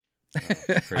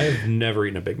I have never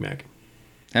eaten a Big Mac.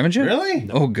 Haven't you? Really?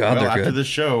 Oh, God, they're after good. the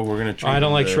show, we're going to try. I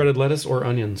don't like shredded lettuce or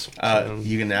onions.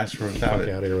 You can ask for without Fuck it.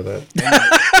 out of here with that.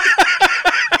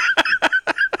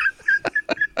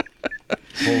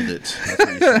 Hold it. That's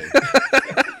what you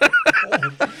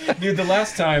say. Dude, the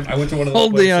last time I went to one of those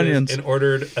Hold the places onions. and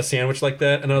ordered a sandwich like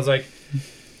that, and I was like,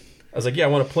 yeah, I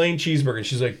want a plain cheeseburger. And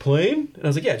she's like, plain? And I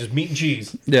was like, yeah, just meat and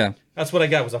cheese. Yeah. That's what I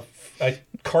got, was a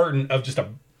carton of just a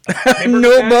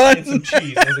No bun. and some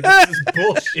cheese. I was like, this is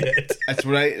bullshit.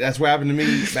 That's what happened to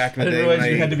me back in I the didn't day.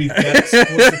 realize you had to be that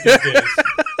explicit these days.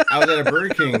 I was at a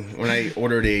Burger King when I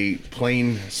ordered a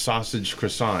plain sausage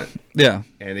croissant, Yeah.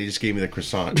 and they just gave me the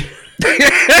croissant.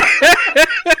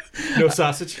 No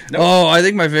sausage? Oh, I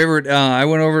think my favorite, I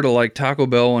went over to like Taco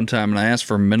Bell one time and I asked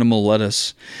for minimal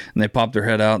lettuce and they popped their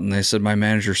head out and they said, my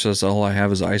manager says all I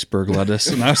have is iceberg lettuce.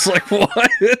 And I was like, what?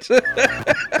 If you're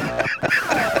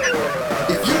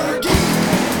a geek,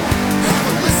 have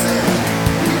a listen.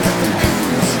 We got the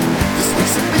news. This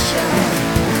week's edition.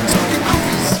 Talking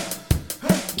movies,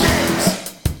 games,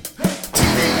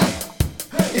 TV,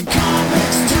 and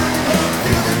comics. Turn it up,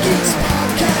 Feel the Geeks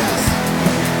podcast.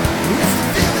 It's the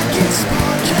Feel the Geeks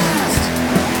podcast.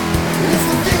 It's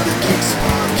the Feel the Geeks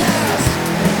podcast.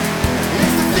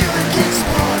 It's the Feel the Geeks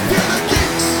pod. Feel the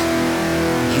Geeks.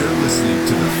 You're listening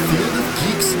to the Feel the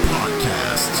Geeks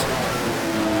podcast.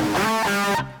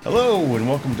 Hello, and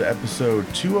welcome to episode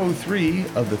 203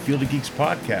 of the Field of Geeks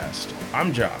podcast.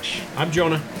 I'm Josh. I'm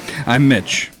Jonah. I'm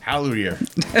Mitch. Hallelujah.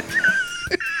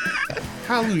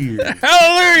 Hallelujah.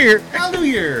 Hallelujah.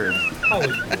 Hallelujah.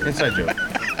 Hallelujah. Inside joke.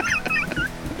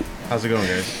 How's it going,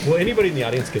 guys? Will anybody in the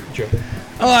audience get the joke?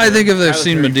 Oh, I think if they've Tyler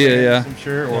seen Perry Medea, fans, yeah. I'm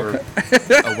sure, or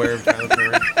aware of Tyler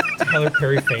Perry. Tyler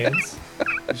Perry fans?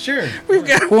 Sure. We've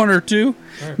got one or two,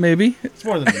 maybe. It's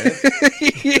more than a minute.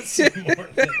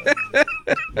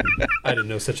 I didn't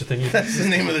know such a thing. That's the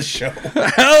name of the show.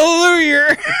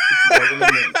 Hallelujah. More than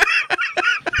a minute.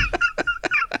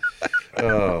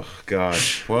 Oh,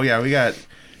 gosh. Well, yeah, we got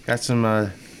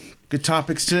some good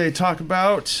topics today to talk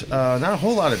about. Not a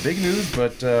whole lot of big news,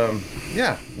 but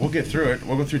yeah, we'll get through it.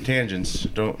 We'll go through tangents.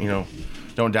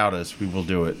 Don't doubt us. We will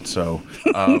do it. So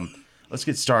let's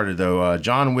get started, though.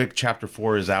 John Wick Chapter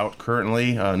 4 is out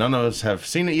currently. None of us have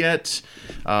seen it yet.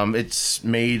 It's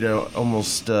made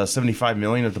almost $75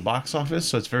 million at the box office,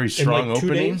 so it's very strong in like 2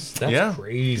 opening. days? That's yeah.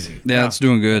 crazy. Yeah, it's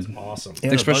doing good. Awesome. Yeah,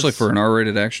 the Especially buzz- for an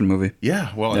R-rated action movie.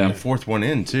 Yeah, well, Yeah. and the fourth one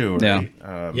in, too. Right?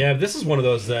 Yeah, this is one of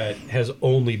those that has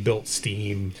only built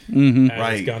steam as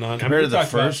Right. it's gone on. Compared to we the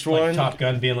talked about, first one? like Top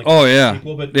Gun being like Oh, a yeah.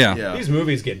 sequel, but Yeah. Yeah. these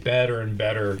movies get better and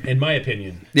better, in my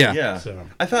opinion. Yeah. Yeah. So.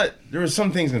 I thought there was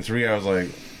some things in 3 I was like,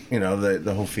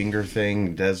 the whole finger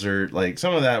thing, desert, like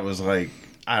some of that was like,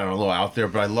 I don't know, a little out there,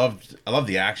 but I loved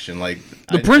the action. Like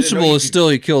The principle is still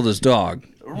he killed his dog.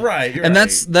 right, And that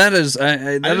is I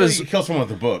didn't know is you could kill someone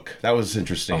with a book. That was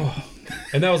interesting.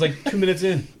 And that was like 2 minutes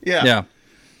in. yeah.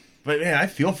 But man, I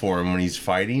feel for him when he's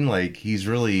fighting. Like he's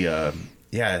really,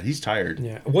 he's tired.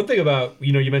 Yeah. One thing about,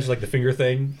 you mentioned like the finger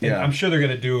thing, and Yeah. I'm sure they're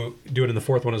going to do it in the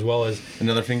fourth one as well, is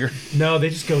Another finger. no, they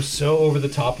just go so over the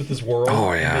top with this world. Oh,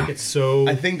 and yeah. make it so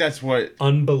I think that's what.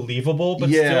 unbelievable, but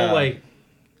Yeah. still like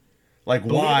Like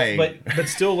why? but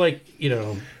still like,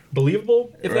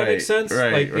 believable, if that Right, makes sense.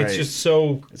 right, Like right. it's just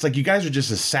so It's like you guys are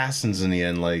just assassins in the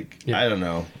end. Like Yeah. I don't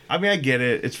know. I mean, I get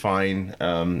it. It's fine.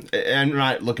 I'm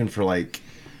not looking for like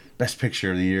best picture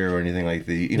of the year or anything like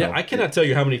the. yeah, I cannot tell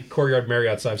you how many Courtyard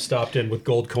Marriotts I've stopped in with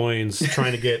gold coins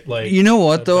trying to get like. You know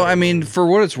what, though? better I mean, room. for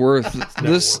what it's worth,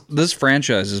 worked. this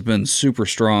franchise has been super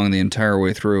strong the entire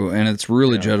way through, and it's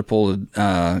really catapulted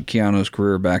Keanu's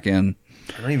career back in.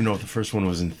 I don't even know if the first one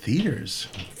was in theaters.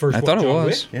 First I one, thought it John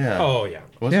was. Wick? Yeah. Oh yeah.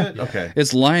 Was Yeah. it? Okay.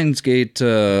 It's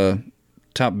Lionsgate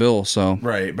top bill, so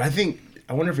Right, but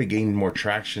I wonder if it gained more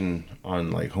traction on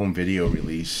like home video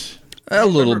release. a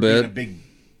little Remember it being bit. a big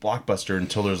blockbuster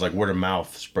until there's like word of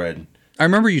mouth spread. I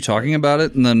remember you talking about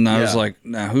it, and then I was Yeah. like,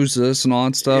 nah, who's this and all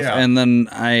that stuff. Yeah. And then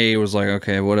I was like,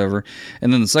 okay, whatever.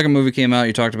 And then the second movie came out,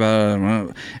 you talked about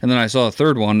it, and then I saw the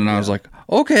third one, and I was like,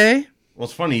 okay. Well,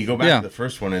 it's funny. You go back Yeah. to the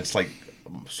first one, it's like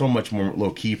so much more low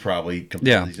key, probably. Compared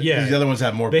Yeah. to these, Yeah. These other ones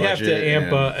have more They budget. have to amp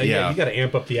and- up. Yeah, you got to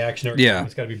amp up the action. Yeah.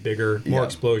 It's got to be bigger, more Yeah.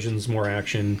 explosions, more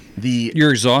action.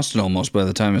 You're exhausted almost by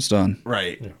the time it's done.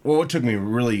 Right. Well, what took me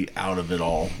really out of it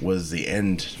all was the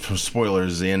end. For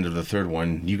spoilers, the end of the third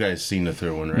one. You guys seen the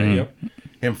third one, right? Yep.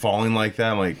 Him falling like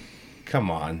that. I'm like,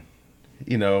 come on.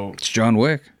 It's John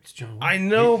Wick. It's John Wick. I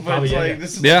know, but Probably, it's yeah, like yeah.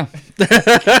 this is. Yeah.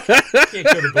 Can't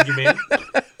kill the boogeyman.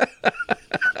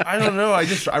 I don't know.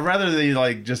 I rather they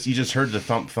like you just heard the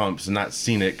thumps and not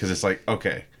seen it because it's like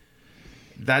okay,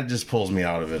 that just pulls me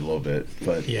out of it a little bit.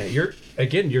 But Yeah,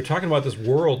 you're talking about this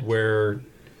world where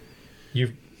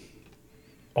you've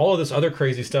all of this other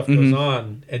crazy stuff goes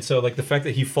on, and so like the fact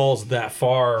that he falls that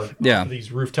far off of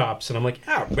these rooftops, and I'm like,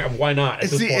 why not?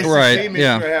 It's the same issue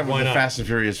I have with the Fast and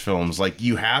Furious films. Like,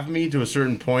 you have me to a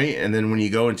certain point, and then when you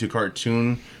go into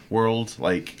cartoon world,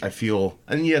 like, I feel,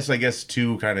 and yes, I guess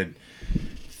 2 kind of.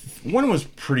 1 was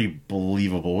pretty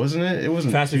believable, wasn't it? It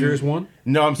wasn't Fast and Furious 1.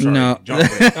 No, I'm sorry. No. John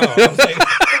Wick. I was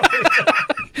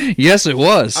like, Yes, it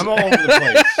was. I'm all over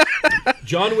the place.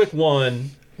 John Wick 1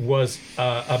 was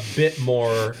a bit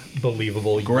more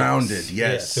believable. Grounded,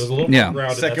 yes. It was a little more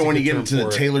grounded. Second, when you get into the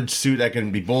tailored suit that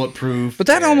can be bulletproof. But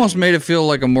that almost made it feel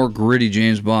like a more gritty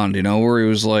James Bond, you know, where he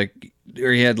was like,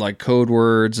 or he had like code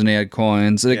words and he had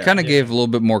coins. And it kind of gave a little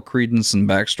bit more credence and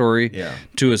backstory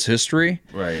to his history.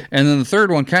 Right. And then the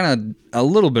third one kind of a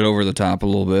little bit over the top a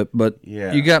little bit, but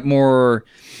you got more.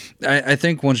 I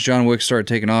think once John Wick started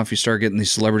taking off, you start getting these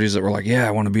celebrities that were like, yeah,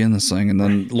 I want to be in this thing. And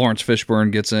then Lawrence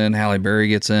Fishburne gets in, Halle Berry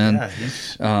gets in.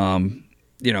 Yeah,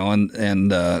 you know,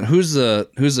 and who's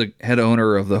the head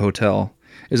owner of the hotel?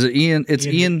 Is it Ian? It's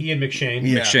Ian McShane.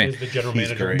 Yeah. McShane is the general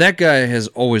manager. great. That guy has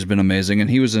always been amazing, and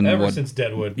he was in Ever since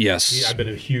Deadwood. Yes. I've been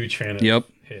a huge fan of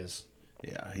his.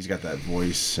 Yeah, he's got that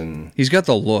voice, and he's got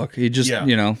the look. He just,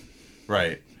 you know.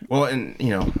 Right. Well, and,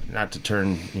 you know, not to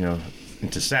turn, you know,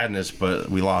 into sadness, but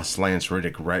we lost Lance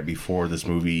Reddick right before this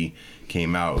movie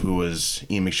came out, who was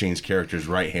Ian McShane's character's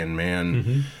right-hand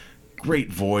man. Great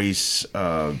voice.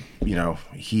 You know,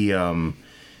 he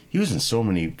was in so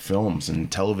many films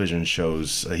and television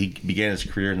shows. He began his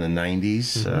career in the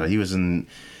 90s. He was in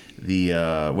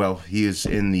the, he is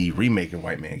in the remake of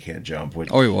White Man Can't Jump. Which,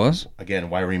 he was? Again,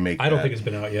 why remake I don't think it's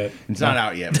been out yet. It's not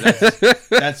out yet, but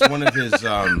that's one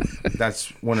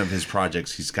of his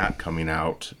projects he's got coming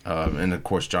out. And of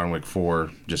course, John Wick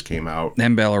 4 just came out.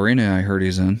 And Ballerina, I heard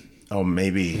he's in. Oh,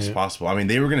 maybe it's possible. I mean,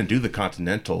 they were going to do the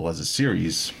Continental as a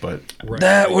series, but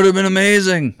that would have been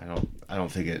amazing. I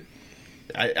don't think it.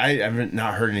 I haven't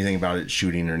not heard anything about it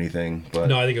shooting or anything. But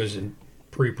no, I think it was in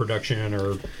pre-production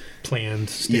or planned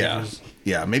stages.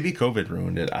 Yeah. Maybe COVID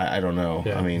ruined it. I don't know.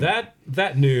 Yeah. I mean,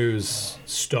 that news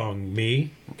stung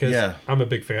me because I'm a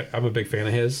big fan. I'm a big fan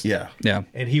of his. Yeah.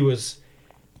 And he was,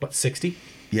 what, 60?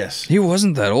 Yes. He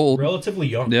wasn't that old. Relatively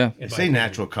young. Yeah. They say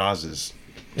natural causes.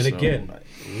 And again,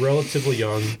 relatively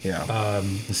young. Yeah.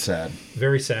 It's sad.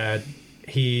 Very sad.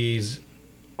 He's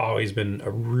always been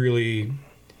a really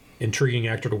intriguing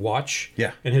actor to watch.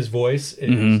 Yeah. And his voice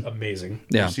is amazing.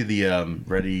 Yeah. You see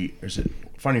the is it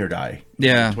Funny or Die?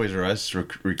 Yeah. Toys R Us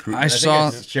recruit. I saw.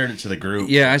 Think I shared it to the group.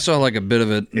 Yeah, I saw like a bit of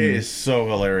it. It is so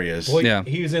hilarious. Well,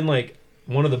 he was in like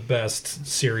one of the best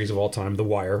series of all time, The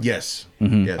Wire. Yes.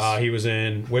 Yes. He was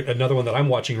in another one that I'm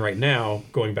watching right now.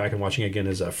 Going back and watching again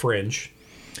is Fringe.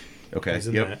 Okay. He's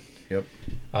in that. Yep.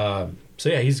 So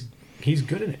yeah, he's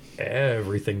good in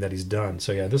everything that he's done.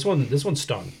 So yeah, this one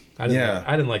stung. I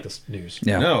didn't like this news.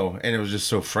 Yeah. No, and it was just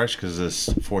so fresh because this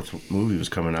 4th movie was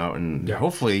coming out, and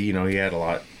hopefully, you know, he had a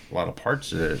lot of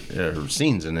parts in it,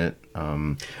 scenes in it.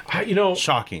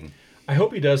 Shocking. I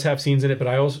hope he does have scenes in it, but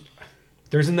I also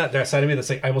there's in that side of me that's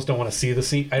like I almost don't want to see the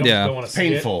scene. I don't want to see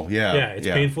it. Painful. Yeah. It's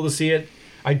painful to see it.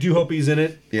 I do hope he's in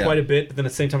it Yeah. quite a bit, but then at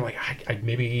the same time, I'm like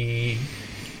maybe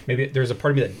there's a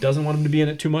part of me that doesn't want him to be in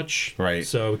it too much. Right.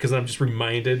 So because I'm just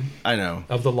reminded. I know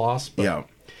of the loss. But. Yeah.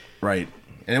 Right.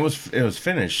 And it was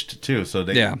finished too, so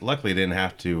they luckily didn't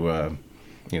have to,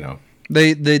 you know.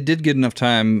 They did get enough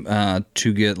time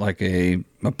to get like a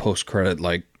post credit,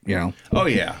 like, you know. Oh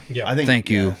yeah. I think. Thank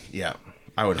you. Yeah,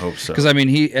 I would hope so. Because I mean,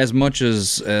 he as much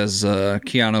as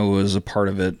Keanu was a part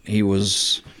of it, he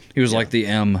was like the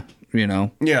M, you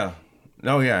know. Yeah.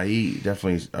 Oh yeah, he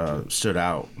definitely stood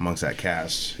out amongst that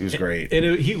cast. He was great.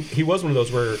 And he was one of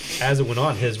those where, as it went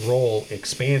on, his role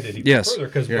expanded even further.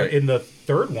 Because in the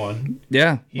third one, he's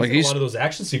in a lot of those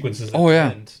action sequences at the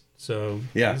end. So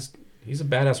he's a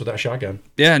badass with that shotgun.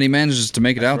 Yeah, and he manages to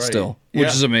make it out still, which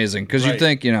is amazing. Because you'd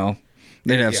think, you know,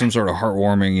 they'd have some sort of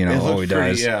heartwarming, you know, he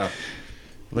dies. Yeah,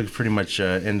 looks pretty much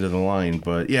end of the line.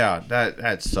 But yeah,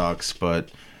 that sucks. But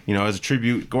you know, as a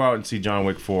tribute, go out and see John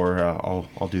Wick 4.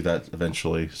 I'll do that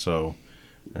eventually. So,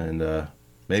 and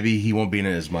maybe he won't be in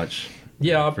it as much.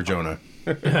 Yeah, for Jonah.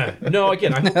 No,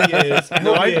 again, I hope he is. I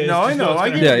know. I get it.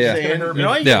 It's gonna hurt me.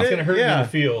 It's gonna hurt me in the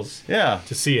feels.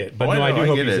 To see it, but I do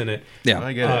hope he's in it. Yeah,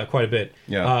 I get it. Quite a bit.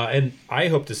 Yeah, and I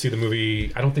hope to see the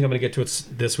movie. I don't think I'm gonna get to it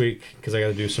this week because I got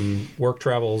to do some work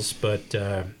travels, but.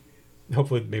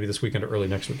 Hopefully, maybe this weekend or early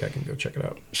next week, I can go check it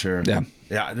out. Sure. Yeah.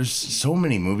 Yeah. There's so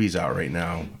many movies out right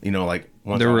now. You know, like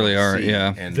there really are.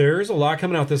 Yeah. And there's a lot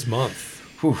coming out this month.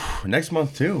 Next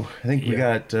month too. I think we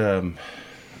got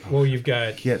Well, you've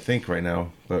got Can't think right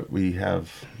now, but we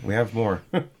have more.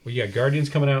 you got Guardians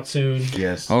coming out soon.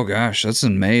 Yes. Oh gosh, that's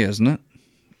in May, isn't it?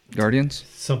 Guardians.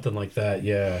 Something like that.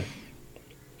 Yeah.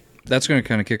 That's going to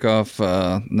kind of kick off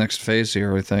next phase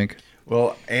here, I think.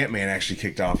 Well, Ant-Man actually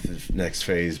kicked off the next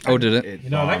phase. Oh, did it?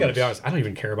 And I got to be honest, I don't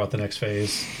even care about the next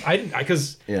phase.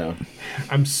 Because Yeah.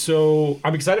 I'm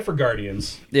excited for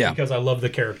Guardians. Yeah. Because I love the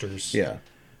characters. Yeah.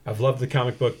 I've loved the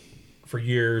comic book for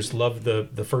years. Loved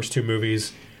the first two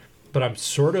movies, but I'm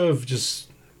sort of just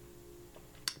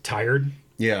tired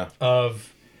Yeah.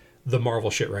 of the Marvel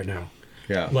shit right now.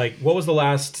 Yeah. Like, what was the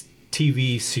last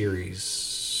TV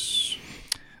series?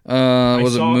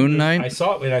 Was it Moon Knight? I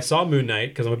saw Moon Knight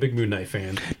because I'm a big Moon Knight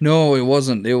fan. No, it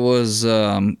wasn't. It was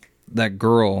that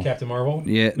girl. Captain Marvel.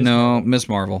 Yeah, Miss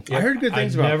Marvel. I heard good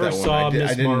things about never that one. saw I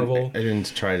Miss Marvel. I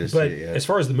didn't try to But see it yet. as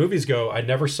far as the movies go, I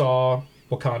never saw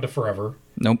Wakanda Forever,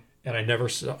 Nope. and I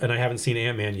haven't seen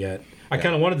Ant-Man yet. I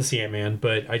kind of wanted to see Ant-Man,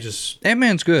 but I just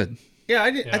Ant-Man's good. Yeah,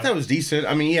 I thought it was decent.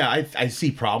 I mean, yeah, I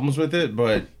see problems with it,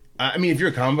 but I mean, if you're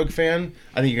a comic book fan,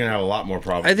 I think you're gonna have a lot more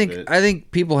problems. with it. I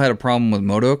think people had a problem with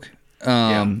MODOK.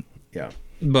 Yeah.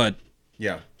 But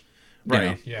Yeah.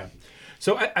 Right. yeah.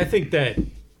 So I think that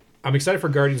I'm excited for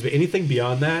Guardians, but anything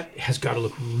beyond that has got to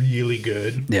look really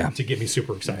good to get me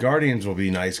super excited. Guardians will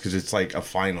be nice because it's like a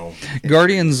final.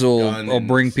 Guardians will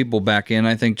bring people back in,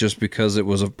 I think, just because it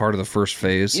was a part of the first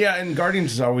phase. Yeah, and Guardians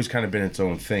has always kind of been its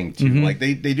own thing too. Mm-hmm. Like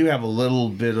they do have a little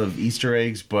bit of Easter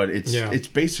eggs, but it's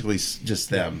basically just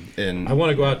them. And I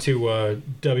want to go out to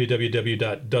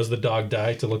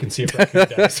www.doesthedogdie to look and see if Rocket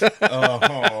dies.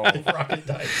 Rocket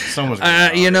dies. someone's gonna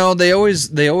die.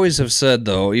 They always have said,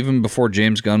 though, even before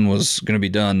James Gunn was going to be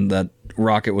done, that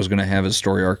Rocket was going to have his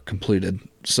story arc completed.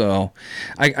 So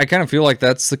I kind of feel like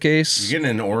that's the case. You're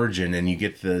getting an origin, and you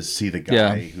get to see the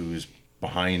guy who's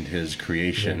behind his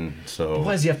creation. So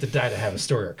Why does he have to die to have a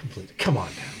story arc completed? Come on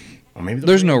now. or maybe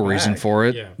There's no reason for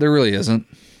it. Yeah. There really isn't.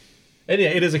 And yeah,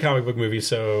 it is a comic book movie,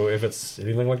 so if it's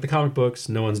anything like the comic books,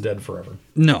 no one's dead forever.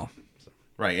 No.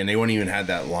 Right, and they wouldn't even have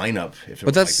that lineup if it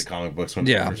was that's- like the comic books when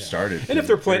they first started. And if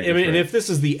they're It's very playing, and different. if this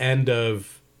is the end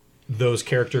of those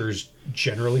characters,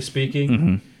 generally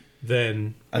speaking,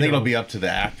 then I think it'll be up to the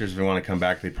actors if they want to come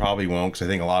back. They probably won't because I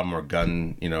think a lot of them are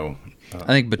gun, I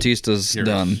think Batista's heroes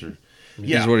done.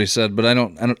 Yeah, Is what he said, but I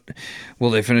don't. Will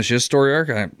they finish his story arc?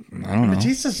 I don't know.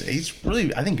 he's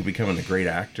really, I think, becoming a great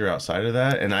actor outside of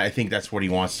that, and I think that's what he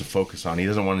wants to focus on. He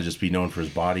doesn't want to just be known for his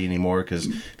body anymore. Because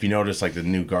if you notice, like the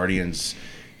new Guardians,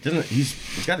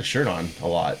 he's got a shirt on a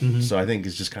lot. So I think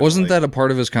it's just kind Wasn't of that a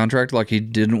part of his contract? Like he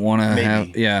didn't want to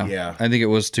have. Yeah. I think it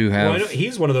was to have. Well, I know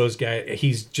he's one of those guys.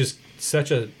 He's just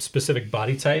such a specific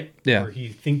body type. Yeah. Where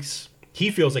he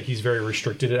feels like he's very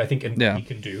restricted. I think, and he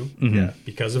can do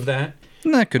because of that.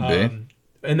 That could be.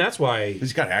 And that's why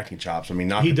he's got acting chops. I mean,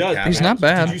 not he that does. they have He's not acting.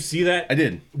 bad. Did you see that? I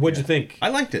did. What'd you think? I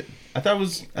liked it. I thought it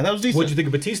was decent. What'd you think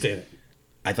of Batista in it?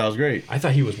 I thought it was great. I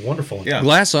thought he was wonderful. In it. Yeah.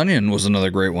 Glass Onion was another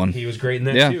great one. He was great in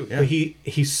that too. Yeah. But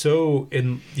he's so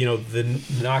in the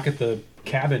knock at the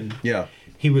cabin. Yeah.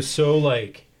 He was so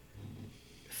like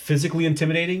physically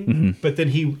intimidating, but then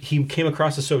he came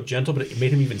across as so gentle, but it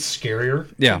made him even scarier.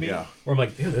 Yeah. To me, Yeah. Where I'm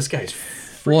like, dude, this guy's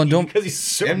Well, and don't. because he's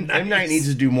so M. nice. Night needs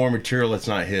to do more material that's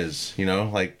not his.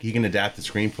 Like he can adapt the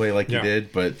screenplay like he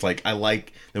did, but it's like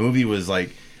the movie was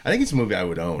like I think it's a movie I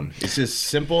would own. It's just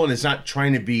simple and it's not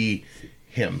trying to be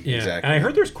him. Yeah. Exactly. And I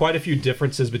heard there's quite a few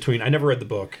differences between. I never read the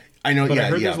book. I know. But Yeah, I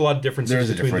heard yeah. there's a lot of differences There's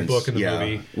a between the difference, book and the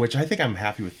movie. Which I think I'm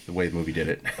happy with the way the movie did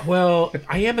it. Well,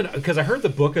 I am because I heard the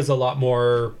book is a lot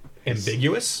more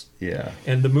ambiguous. Yeah.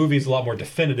 And the movie is a lot more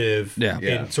definitive Yeah.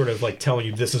 in sort of like telling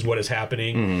you this is what is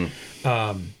happening.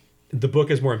 The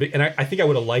book is more ambiguous. And I think I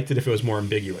would have liked it if it was more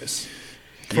ambiguous.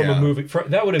 From a movie.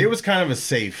 That would have... It was kind of a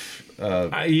safe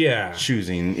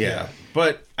choosing. Yeah.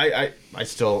 But I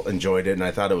still enjoyed it and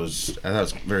I thought it was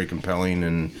very compelling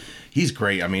and he's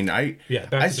great. I mean, I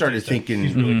started thinking...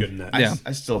 He's really good in that.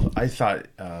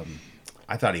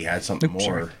 I thought he had something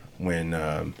more when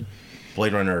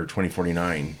Blade Runner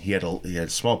 2049. He had a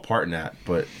small part in that,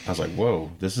 but I was like, whoa,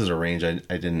 this is a range I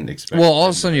didn't expect. Well, all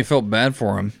of a sudden you felt bad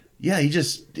for him. Yeah, he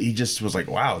just was like,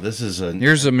 wow, this is a...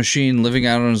 Here's a machine living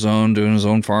out on his own, doing his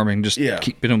own farming, just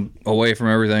keeping him away from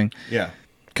everything. Yeah.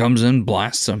 Comes in,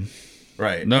 blasts him.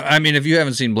 Right. No, I mean, if you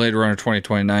haven't seen Blade Runner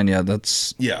 2029 yet,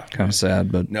 that's kind of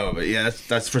sad. But no, but yeah,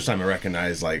 that's the first time I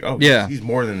recognized like, oh, he's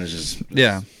more than just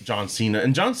John Cena,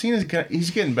 and John Cena he's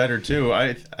getting better too.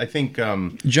 I think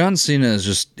John Cena is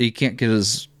just he can't get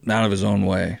out of his own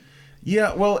way.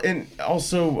 Yeah, well, and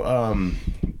also,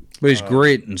 but he's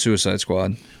great in Suicide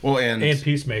Squad. Well, and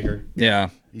Peacemaker. Yeah,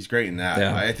 he's great in that.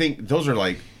 Yeah. I think those are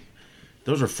like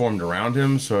those are formed around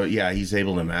him. So yeah, he's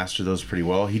able to master those pretty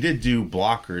well. He did do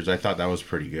Blockers. I thought that was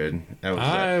pretty good. That was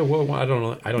I don't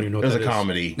know. I don't even know what it was that a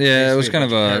comedy. Yeah, it was kind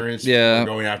of a parents yeah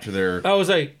going after their Oh, was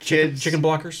like kids. chicken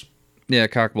blockers? yeah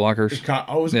cock blockers.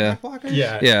 Was it Yeah. Blockers?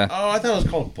 Yeah. Yeah. Oh, I thought it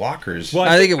was called Blockers. Well,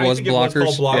 I think it was called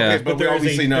Blockers. Blockers. Yeah. But But we there's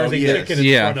obviously a, know, there's a yes. chicken in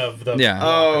Yeah. front of the Yeah. Oh,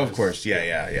 Blockers. of course.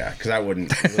 Yeah. Because I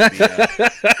wouldn't. It would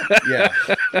be, yeah.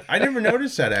 I never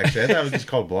noticed that, actually. I thought it was just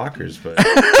called Blockers. But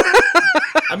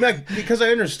I mean, because I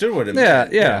understood what it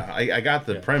meant. Yeah. I got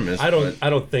the premise. I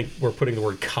don't think we're putting the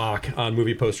word cock on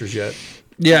movie posters yet.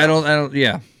 Yeah, I don't.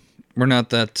 Yeah, we're not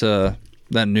that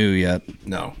new yet.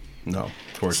 No. Of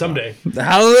course Someday.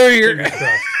 Hallelujah. Crossed.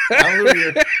 not.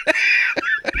 Hallelujah.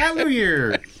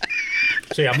 Hallelujah.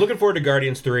 So yeah, I'm looking forward to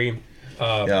Guardians 3. Yeah,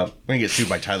 I'm going to get sued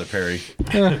by Tyler Perry.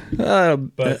 But I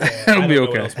It'll don't be know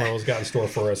okay. what else Marvel's got in store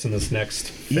for us in this next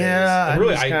phase. Yeah, And I'm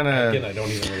really, just again, kinda- I don't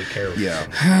even really care. Yeah.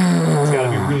 It's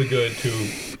got to be really good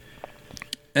to.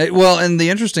 Well, and the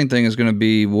interesting thing is going to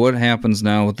be what happens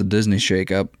now with the Disney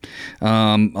shakeup.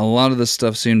 A lot of this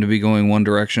stuff seemed to be going one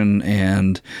direction,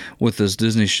 and with this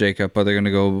Disney shakeup, are they going to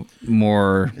go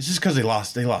more? It's just because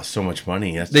they lost so much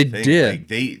money. That's They the thing. did, Like,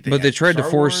 they but they had tried to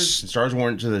Star force- Wars, and Stars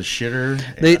weren't to the shitter.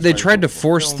 and They that's why tried to couldn't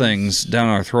force film. things down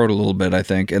our throat a little bit, I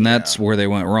think, and that's where they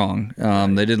went wrong.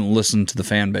 They didn't listen to the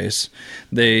fan base.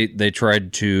 They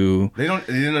tried to. They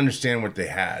didn't understand what they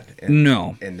had. And,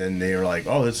 No. And then they were like,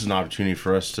 "Oh, this is an opportunity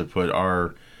for us to put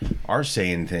our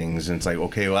say in things." And it's like,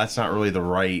 okay, well, that's not really the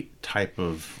right type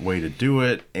of way to do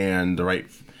it, and the right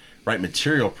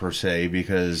material per se.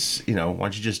 Because why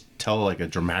don't you just tell like a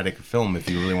dramatic film if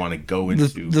you really want to go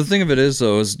into? The thing of it is,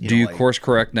 though, is do you like- course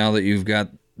correct now that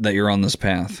you're on this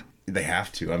path? They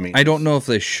have to. I mean, I don't know if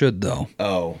they should, though.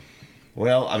 Oh,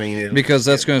 well, I mean, Because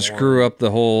that's going to screw up the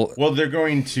whole. Well, they're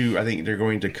going to. I think they're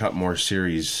going to cut more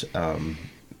series.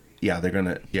 Yeah, they're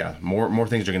gonna. Yeah, more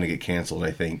things are gonna get canceled. I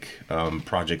think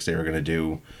projects they were gonna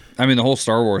do. I mean, the whole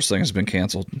Star Wars thing has been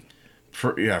canceled.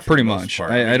 For Pretty the most much.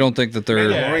 part. I don't think that they're.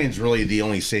 Mandalorian's really the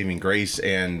only saving grace,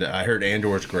 and I heard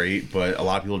Andor's great, but a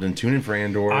lot of people didn't tune in for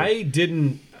Andor. I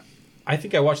didn't. I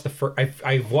think I watched the first.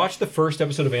 I've watched the first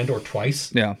episode of Andor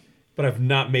twice. Yeah. But I've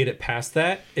not made it past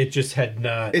that. It just had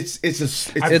not. It's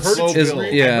I've heard slow it's build.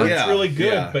 really, I've heard Yeah. it's really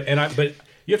good. Yeah. But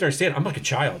you have to understand, I'm like a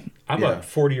child. I'm Yeah. a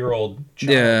 40-year-old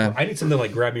child. Yeah. I need something to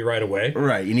like grab me right away.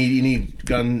 Right, you need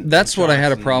gun. That's what I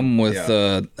had a shots problem with.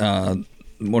 Yeah.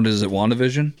 What is it?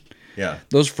 WandaVision. Yeah.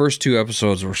 Those first two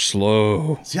episodes were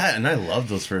slow. Yeah, and I love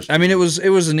those first. I mean, it was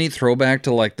a neat throwback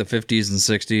to like the 50s and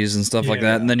 60s and stuff like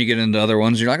Yeah. that. And then you get into other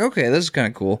ones, you're like, okay, this is kind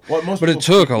of cool. Well, most but it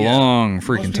people- took a yeah. long Most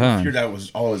freaking people time. figured that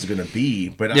was all it was going to be,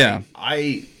 but Yeah.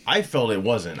 I felt it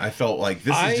wasn't. I felt like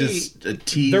this is just a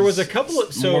tease. There was a couple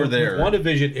of more there.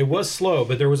 WandaVision. It was slow,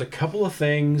 but there was a couple of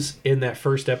things in that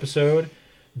first episode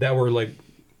that were like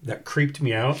that creeped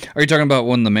me out. Are you talking about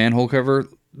when the manhole cover?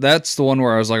 That's the one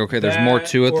where I was like, okay, there's more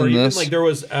to it or than even, this. Like there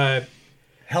was,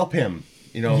 Help him.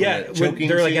 yeah, that when choking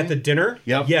they're like scene. at the dinner.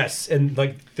 Yep. Yes, and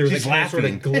like there was She's like some sort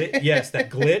of laughing. glitch. Yes, that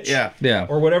glitch. Yeah.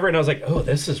 Or whatever, and I was like, oh,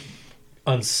 this is,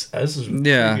 this is.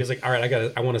 Yeah. I was like, all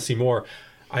right, I want to see more.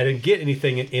 I didn't get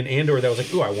anything in Andor that was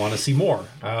like, ooh, I want to see more.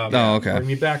 Oh, okay. Bring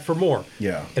me back for more.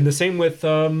 Yeah. And the same with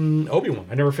Obi-Wan.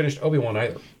 I never finished Obi-Wan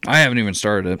either. I haven't even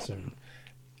started it. So,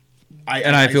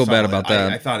 I feel saw bad it. about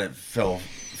that. I thought it fell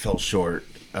short,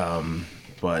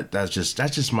 but that's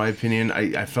just my opinion.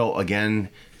 I felt again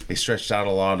they stretched out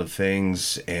a lot of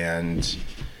things, and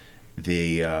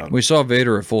We saw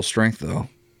Vader at full strength, though.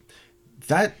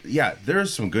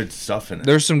 there's some good stuff in it.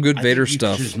 There's some good I Vader think you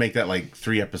stuff. should just make that like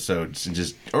 3 episodes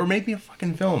and or maybe a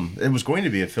fucking film. It was going to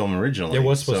be a film originally. it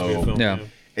was supposed to be a film. Yeah.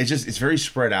 It's very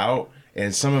spread out,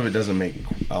 and some of it doesn't make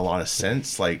a lot of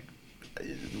sense, like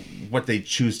what they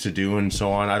choose to do and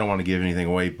so on. I don't want to give anything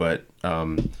away, but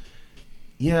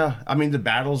yeah, I mean the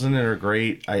battles in it are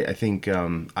great. I think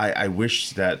I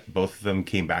wish that both of them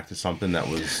came back to something that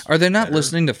was. Are they not better.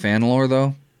 listening to fan lore,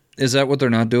 though? Is that what they're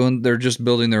not doing? They're just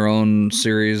building their own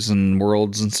series and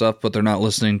worlds and stuff, but they're not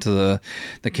listening to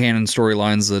the canon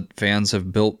storylines that fans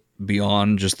have built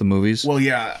beyond just the movies? Well,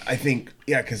 yeah, I think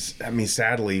because I mean,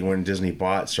 sadly, when Disney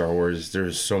bought Star Wars,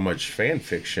 there's so much fan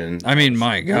fiction. I mean,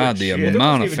 my God, the shit.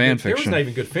 amount of fan There was fiction. not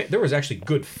even good. There was actually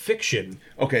good fiction.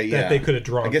 Okay, that yeah, they could have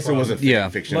drawn. I guess from. it wasn't fan Yeah.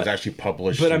 fiction; it was But- actually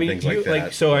published. But I and mean, things you, like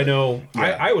that. so I know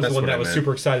Yeah, I was the that's one what that I was meant.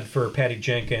 super excited for Patty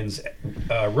Jenkins'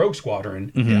 Rogue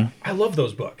Squadron. Mm-hmm. I love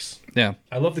those books. Yeah.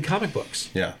 I love the comic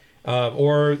books. Yeah.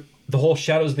 Or the whole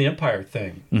Shadows of the Empire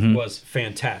thing Mm-hmm. was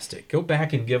fantastic. Go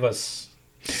back and give us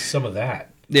some of that,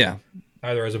 Yeah.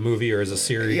 either as a movie or as a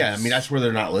series. Yeah, I mean that's where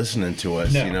they're not listening to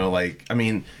us. No. You know, like I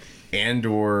mean,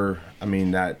 Andor. I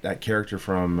mean that character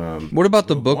from. What about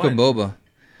the Rogue Book One. of Boba?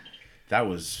 That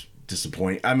was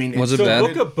disappointing. I mean, Was it So bad?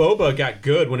 Book of Boba got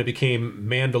good when it became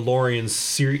Mandalorian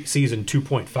season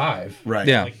 2.5. Right.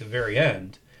 Yeah. Like the very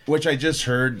end. Which I just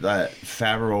heard that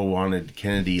Favreau wanted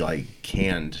Kennedy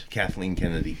canned, Kathleen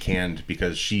Kennedy canned,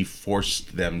 because she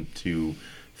forced them to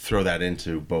throw that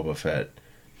into Boba Fett,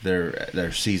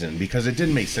 their season, because it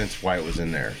didn't make sense why it was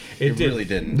in there. It really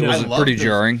didn't. It was pretty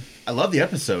jarring. I love the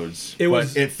episodes,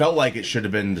 But it felt like it should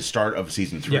have been the start of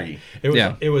season 3.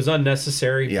 It was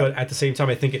unnecessary, Yeah. but at the same time,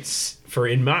 I think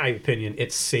in my opinion,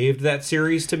 it saved that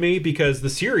series to me because the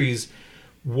series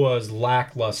was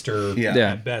lackluster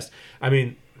at best. I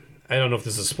mean, I don't know if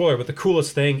this is a spoiler, but the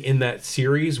coolest thing in that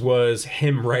series was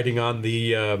him riding on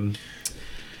the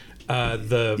fuck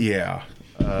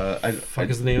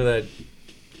is the name of that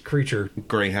creature?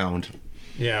 Greyhound.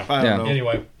 Yeah. I don't know.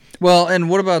 Anyway. Well, and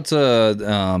what about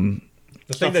The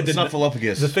thing that did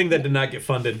Snuffleupagus. the thing that did not get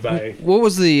funded by what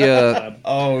was the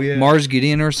Oh yeah. Mars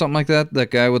Gideon or something like that?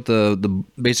 That guy with the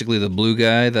basically the blue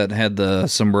guy that had the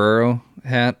sombrero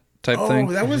hat type thing.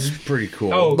 Oh, that was pretty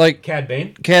cool. Oh, Like- Cad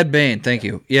Bane. Cad Bane, thank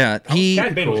you. Yeah,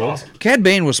 Cad Bane was awesome. Cad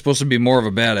Bane was supposed to be more of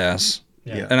a badass.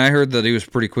 Yeah. And I heard that he was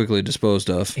pretty quickly disposed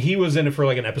of. He was in it for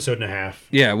like an episode and a half.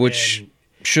 Yeah, which And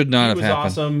should not he have was happened.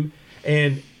 awesome,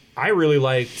 and I really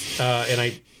liked,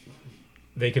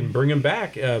 they can bring him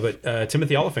back, but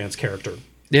Timothy Oliphant's character.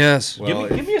 Yes. Well,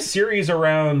 give me a series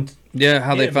around. Yeah,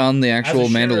 how they him found the actual as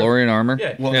a sheriff. Mandalorian armor.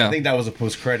 Yeah. Well, Yeah. I think that was a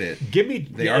post-credit. Give me.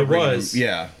 They yeah, are it bringing was. him-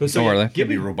 yeah. But so Oh, are they? give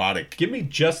Be me robotic. Give me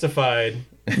Justified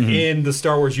in the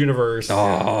Star Wars universe.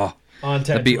 Oh, on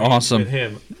that'd be Tatooine awesome. with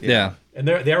him. yeah. And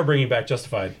they are bringing back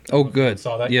Justified. Oh, good.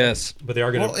 Saw that? Yes. But they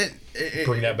are going to Well,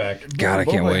 bring that back. God, I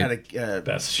can't Boba wait. Had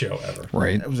Best show ever.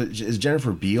 Right. is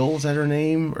Jennifer Beal, is that her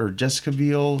name? Or Jessica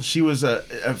Biel? She was a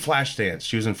Flashdance.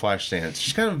 She was in Flashdance.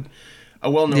 She's kind of a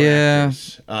well-known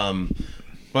actress.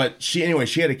 But she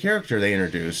had a character they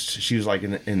introduced. She was like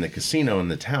in the casino in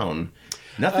the town.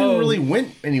 Nothing really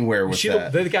went anywhere with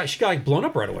that. She got like blown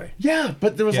up right away. Yeah,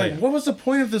 but there was what was the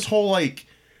point of this whole like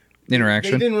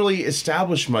Interaction. They didn't really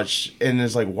establish much, and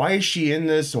it's like, why is she in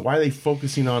this? And why are they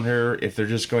focusing on her if they're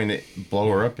just going to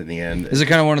blow her up in the end? Is it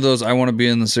kind of one of those I want to be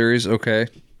in the series? Okay.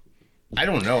 I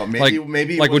don't know. Like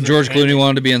Maybe like when George Clooney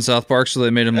wanted to be in South Park, so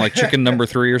they made him like chicken number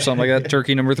 3 or something like that,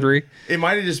 turkey number 3. It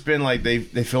might have just been like they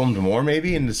filmed more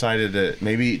maybe and decided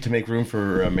to make room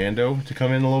for Mando to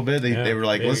come in a little bit. They were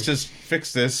like, maybe. let's just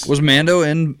fix this. Was Mando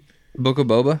in Book of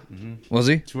Boba? Mm-hmm. Was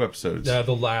he? 2 episodes. The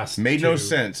last Made no two.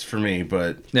 sense for me,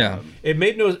 but Yeah. It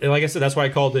made no. Like I said, that's why I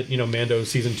called it, Mando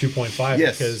season 2.5.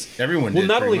 Yes, because everyone Well, did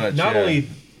not pretty only much, not yeah. only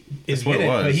is That's what in it it,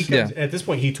 but was. he comes, at this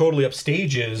point he totally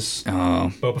upstages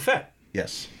Boba Fett.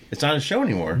 yes, it's not a show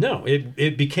anymore. No,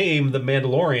 it became the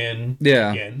Mandalorian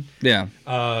Yeah. again. Yeah.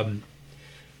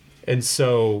 And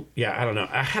so, I don't know.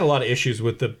 I had a lot of issues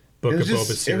with the Book of Boba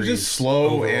series. It was just slow,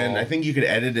 overall. and I think you could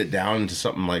edit it down to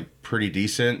something like pretty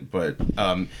decent. But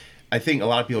I think a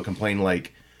lot of people complain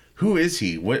like, "Who is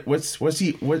he? What's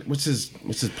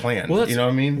his plan?" Well, you know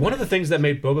what I mean? One of the things that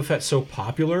made Boba Fett so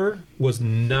popular was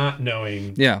not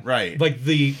knowing. Yeah. Right. Like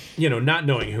not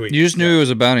knowing who he. You just knew he was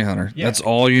a bounty hunter. Yeah. That's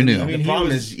all you knew. I mean, the he problem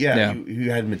was- is, Yeah.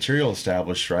 you had material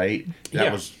established, right? That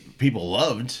Yeah. was people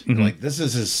loved. Mm-hmm. Like, this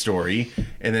is his story,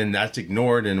 and then that's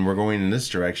ignored, and we're going in this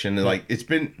direction. And, like, it's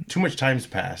been too much time's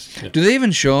passed. Do they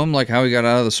even show him like how he got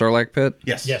out of the Sarlacc pit?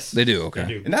 Yes, They do, okay. They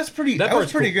do. And that was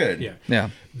part's pretty cool. good. Yeah. Yeah.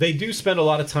 They do spend a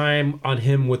lot of time on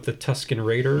him with the Tusken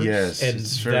Raiders. Yes, and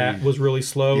it's very- that was really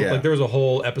slow. Yeah. Like there was a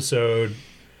whole episode,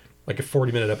 like a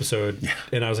 40-minute episode,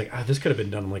 and I was like, this could have been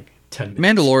done in like 10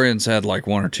 minutes. Mandalorians had like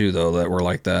 1 or 2 though that were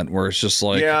like that, where it's just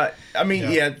like Yeah, I mean,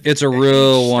 It's a each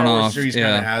real Star Wars one-off, series yeah.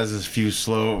 kind of has a few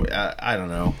slow. I don't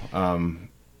know.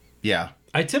 Yeah,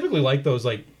 I typically like those,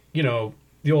 like the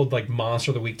old like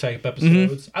Monster of the Week type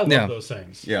episodes. I love Mm-hmm. Yeah. those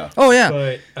things. yeah. Oh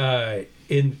yeah. But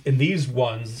in these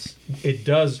ones,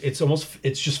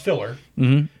 it's just filler,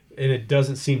 and it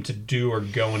doesn't seem to do or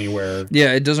go anywhere.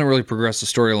 Yeah, it doesn't really progress the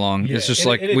story along. Yeah. It's just And-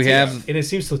 like and we have and it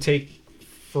seems to take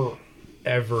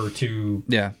forever to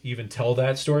even tell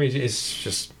that story. It's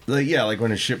just Like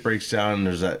when a ship breaks down, and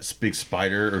there's that big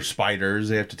spider or spiders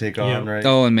they have to take on, right?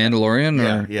 Oh, and Mandalorian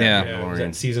or Yeah. was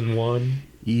that season 1?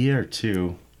 Year or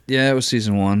 2. Yeah, it was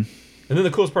season 1. And then the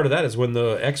coolest part of that is when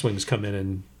the X-wings come in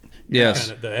and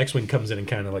Yes. the X-wing comes in and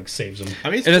kind of like saves them. I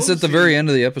mean, And it's at the very end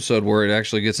of the episode where it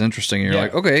actually gets interesting. And you're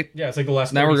like, okay, Yeah, it's like the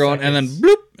last. now we're 30 going, and then seconds.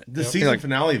 bloop. The season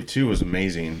finale of 2 was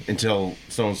amazing until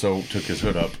so and so took his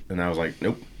hood up, and I was like,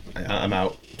 nope, I'm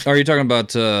out. Are you talking about?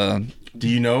 Do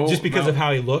you know? Just because of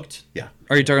how he looked. Yeah.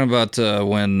 Are you talking about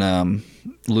when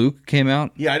Luke came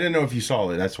out. Yeah, I didn't know if you saw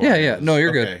it. That's why. Yeah. No,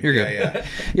 you're good. You're good. Yeah.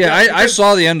 Yeah, I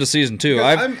saw the end of season 2.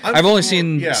 I've only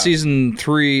seen yeah. season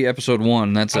 3, episode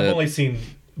 1. That's I've it. only seen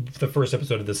the first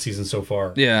episode of this season so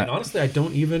far. Yeah. And honestly, I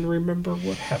don't even remember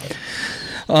what happened.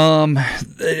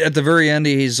 At the very end,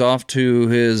 he's off to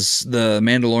the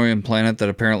Mandalorian planet that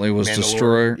apparently was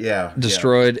destroyed.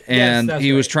 And Yes,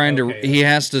 he was right. trying to. Okay. He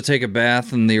has to take a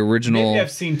bath in the original. Maybe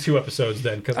I've seen 2 episodes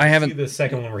then because I haven't- see the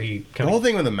second one where he The whole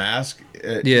thing with the mask,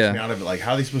 takes me Yeah. out of it. Like,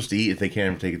 how are they supposed to eat if they can't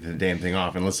even take the damn thing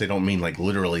off? Unless they don't mean like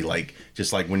literally, like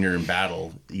just like when you're in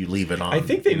battle, you leave it on. I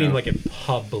think they you mean know? like in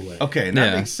public. Okay, and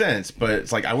that Yeah. makes sense, but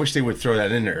it's like I wish they would throw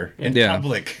that in there in Yeah.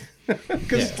 public. Because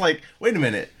Yeah. it's like, wait a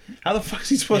minute, how the fuck is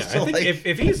he Yeah, supposed I to think like?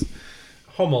 if he's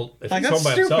home, if Like, he's that's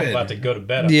home by himself, stupid. about to go to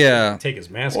bed, Yeah. take his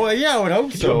mask. Well, yeah, I would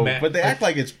hope so, ima- but they act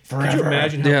like it's forever. Could you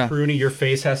imagine how Yeah. pruny your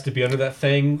face has to be under that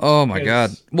thing? Oh my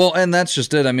Because- god! Well, and that's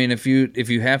just it. I mean, if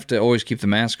you have to always keep the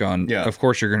mask on, Yeah. of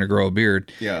course you're going to grow a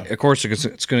beard. Yeah. Of course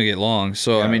it's going to get long.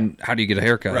 So I Yeah. mean, how do you get a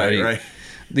haircut? How do you- Right.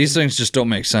 These things just don't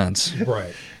make sense.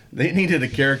 Right. They needed a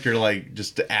character like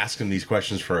just to ask him these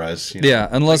questions for us. You know? Yeah,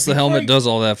 unless the before helmet I- does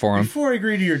all that for him. Before I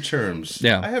agree to your terms,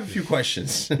 Yeah. I have a few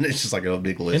questions, and it's just like a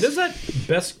big list. And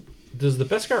does the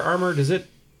Beskar armor, does it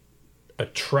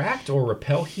attract or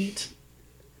repel heat?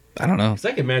 I don't know. Because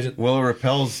I can imagine Well, it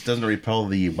doesn't it repel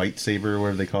the white saber,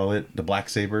 whatever they call it, the black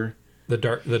saber. the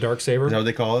dark saber. Is that what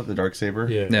they call it, the dark saber?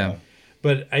 Yeah. Yeah.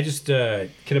 But I just can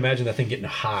imagine that thing getting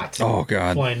hot. Oh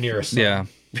god. Flying near a sun. Yeah.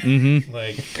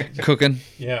 Like, Cooking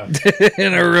yeah.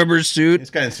 in a rubber suit. It's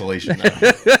got insulation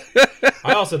now.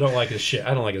 I also don't like his ship.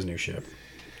 I don't like his new ship.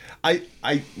 I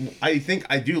think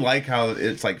I do like how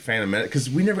it's like Phantom Menace, because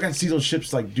we never got to see those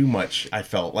ships like do much. I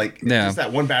felt like Yeah. just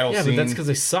that one battle Yeah, scene. but that's because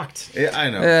they sucked. Yeah, I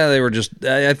know. Yeah, they were just.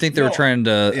 I think they were No, trying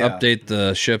to yeah. update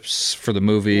the ships for the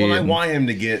movie. Well, I and- want him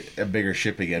to get a bigger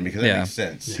ship again because that Yeah. makes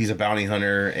sense. He's a bounty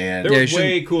hunter, and There Yeah, were you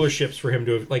way cooler ships for him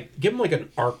to have, like, give him like an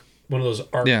Arc, one of those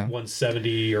Arc Yeah.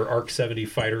 170 or Arc 70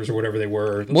 fighters or whatever they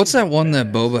were. What's that one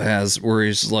that Boba has where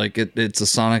he's like it's a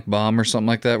sonic bomb or something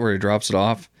like that where he drops it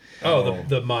off? Oh,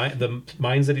 the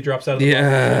mines that he drops out of the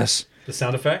Yes. the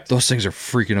sound effect. Those things are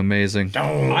freaking amazing.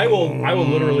 I will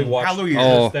literally watch Hallelujah.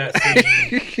 Oh. that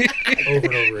scene over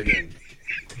and over again.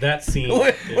 That scene.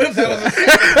 what if that was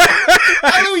a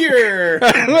Hallelujah!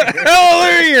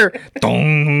 Hallelujah!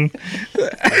 Dong.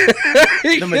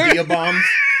 The Medea bombs.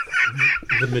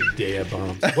 the Medea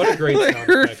bombs? What a great sound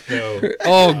effect, though.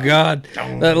 Oh god,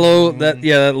 that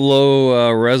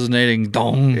low resonating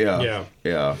dong. Yeah.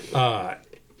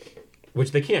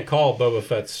 Which they can't call Boba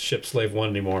Fett's ship Slave One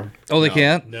anymore. Oh, they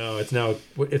can't. No, it's now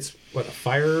a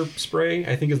fire spray.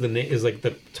 I think is the name is like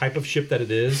the type of ship that it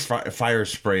is. Fire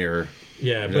sprayer.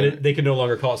 Yeah, but they can no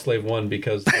longer call it Slave One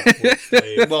because that's what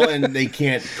slave. Well, and they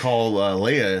can't call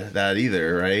Leia that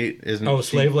either, right? Isn't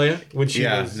Slave Leia when she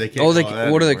was. they can't. Oh, they. call her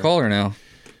that What do they anymore. call her now?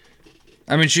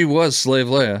 I mean, she was Slave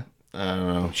Leia. I don't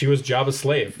know. She was Jabba's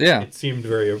slave. Yeah. It seemed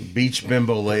very. Beach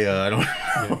Bimbo Leia. I don't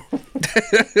know.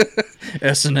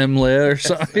 S&M Leia or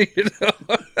something. You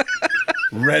know?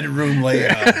 Red Room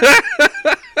Leia.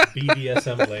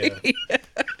 BDSM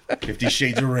Leia. 50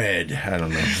 Shades of Red. I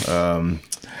don't know.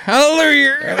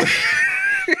 Hallelujah!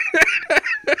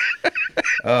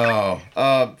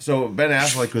 So Ben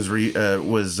Affleck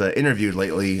was interviewed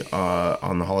lately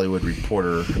on the Hollywood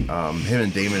Reporter. Him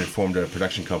and Damon had formed a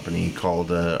production company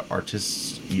called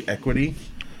Artists Equity,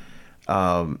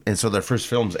 and so their first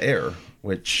film's Air,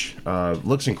 which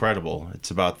looks incredible.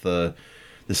 It's about the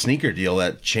sneaker deal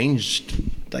that changed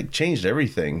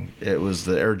everything. It was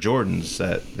the Air Jordans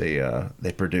that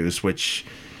they produced, which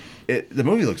the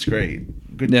movie looks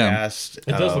great. Good cast. It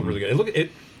does look really good.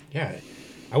 Yeah.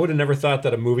 I would have never thought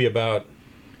that a movie about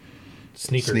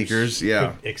sneakers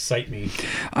yeah. would excite me.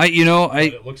 But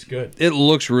It looks good. It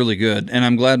looks really good, and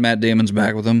I'm glad Matt Damon's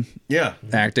back with him Yeah.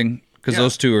 acting because Yeah.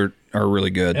 those two are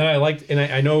really good. And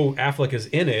I know Affleck is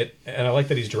in it, and I like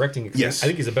that he's directing it. Yes. I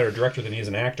think he's a better director than he is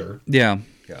an actor. Yeah.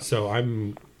 So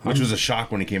Which was a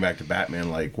shock when he came back to Batman.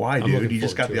 Like, why, dude? looking You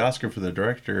just got forward the to it. Oscar for the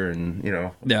director, and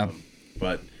Yeah.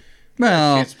 But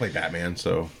Well, chance to play Batman,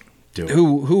 so do it.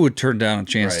 who would turn down a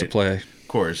chance to Right. play?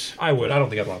 Of course, I would. I don't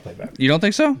think I'd want to play Batman. You don't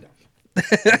think so?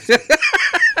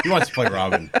 he wants to play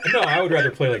Robin. No, I would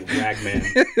rather play like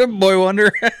Ragman. Boy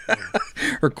Wonder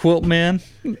or Quilt Man.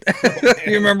 You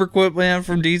remember Quilt Man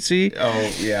from DC?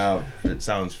 Oh yeah, it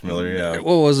sounds familiar. Yeah,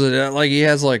 What was it? Like he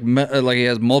has he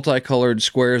has multicolored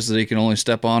squares that he can only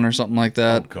step on or something like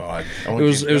that. oh god, It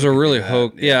was a really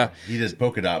Yeah. He does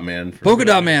Polka Dot Man. Polka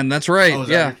Dot Man. That's right. Oh, is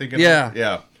that yeah. what you're thinking Yeah. of?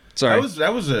 Yeah. Sorry.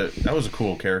 That was a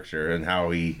cool character, and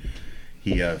how he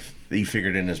he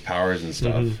figured in his powers and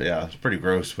stuff. Yeah, it's pretty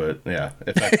gross, but yeah,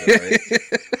 effective, right?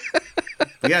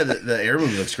 Yeah, the Air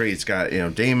movie looks great. It's got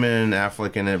Damon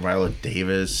Affleck in it, Viola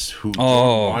Davis, who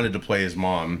wanted to play his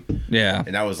mom. Yeah,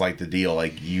 and that was like the deal.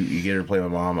 Like you get her to play my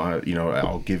mom.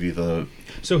 I'll give you the.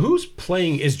 So who's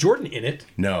playing? Is Jordan in it?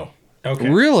 No. Okay.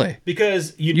 Really?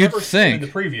 Because you'd never seen him in the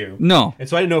preview. No. And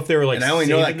so I didn't know if they were like. And I only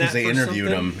know that because they interviewed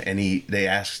something. him, and they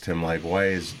asked him like, why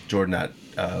is Jordan not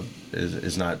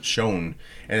is not shown?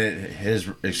 And his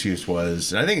excuse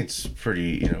was, and I think it's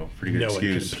pretty good No excuse.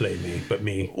 one could play me, but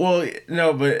me. Well,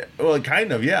 no, but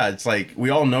kind of, yeah. It's like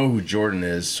we all know who Jordan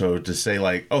is, so to say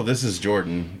like, oh, this is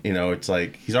Jordan, it's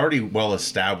like he's already well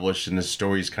established, and the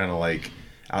story's kind of like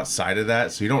outside of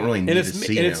that, so you don't really need to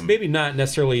see him. And it's maybe not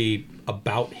necessarily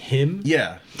about him.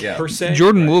 Yeah. Per se.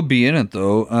 Jordan will be in it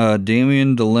though.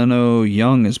 Damian Delano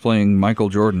Young is playing Michael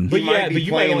Jordan. But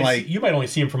you might only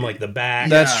see him from like the back.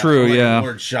 That's true. Like yeah. a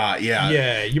blurred shot. Yeah.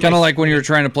 Yeah. Kind of like when you were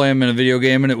trying to play him in a video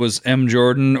game and it was M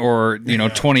Jordan or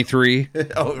 23.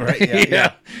 Oh right. Yeah.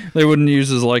 Yeah. They wouldn't use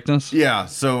his likeness. Yeah.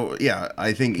 So yeah,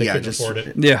 I think they just afford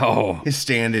it. Yeah. Oh. His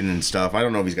stand-in and stuff. I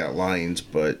don't know if he's got lines,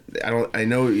 but I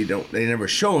know you don't. They never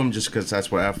show him just because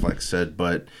that's what Affleck said.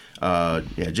 But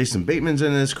Jason Bateman's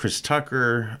in this. Chris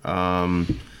Tucker. I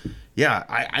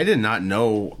did not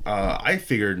know. I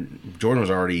figured Jordan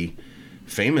was already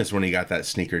famous when he got that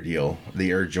sneaker deal,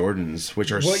 the Air Jordans,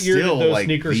 which are what year still did those like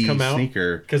sneakers the come out?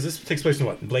 sneaker. Because this takes place in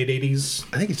what, late 80s?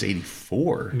 I think it's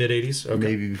 84. Mid 80s? Okay.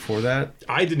 Maybe before that.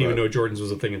 I didn't even know Jordans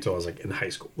was a thing until I was like in high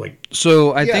school.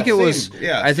 So I think it was.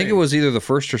 Yeah, I think it was either the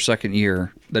first or second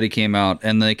year that he came out,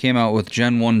 and they came out with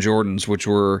Gen 1 Jordans, which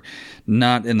were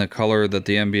not in the color that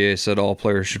the NBA said all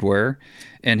players should wear,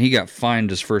 and he got fined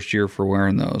his first year for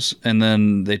wearing those, and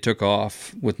then they took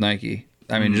off with Nike.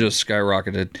 I mean, just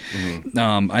skyrocketed.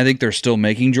 I think they're still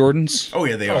making Jordans. Oh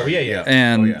yeah, they are. Yeah.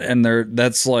 And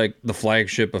that's like the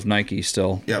flagship of Nike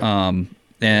still. Yep. And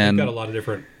They've got a lot of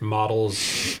different models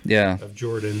of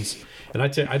Jordans. And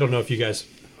I don't know if you guys,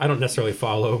 I don't necessarily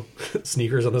follow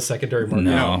sneakers on the secondary market.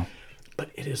 No. But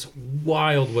it is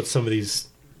wild what some of these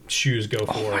shoes go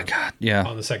for. Oh my God, yeah.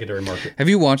 On the secondary market. Have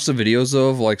you watched the videos though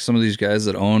of like some of these guys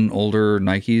that own older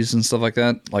Nikes and stuff like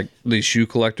that? Like these shoe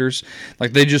collectors?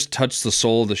 Like they just touch the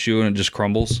sole of the shoe and it just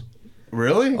crumbles.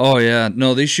 Really? Oh yeah.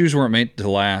 No, these shoes weren't made to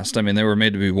last. I mean, they were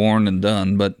made to be worn and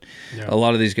done, but a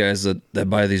lot of these guys that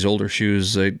buy these older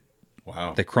shoes, they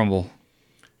crumble.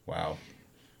 Wow.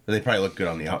 They probably look good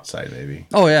on the outside maybe.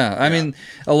 Oh yeah. I mean,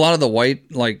 a lot of the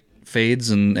white like fades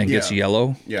and gets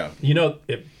yellow. Yeah.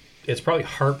 It's probably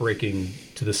heartbreaking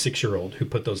to the 6-year-old who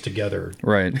put those together.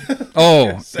 Right.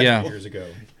 Oh, yeah. Years ago.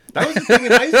 That was the thing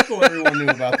in high school. Everyone knew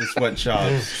about the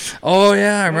sweatshops. Oh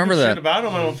yeah, I remember that. Shit about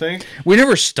them, I don't think. We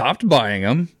never stopped buying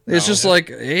them. It's just like,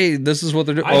 hey, this is what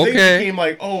they're doing. I think it became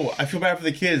like, oh, I feel bad for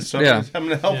the kids, so I'm going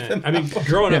to help them. I mean,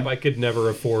 growing up, I could never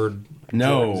afford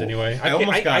Jordans anyway.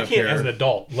 I can't as an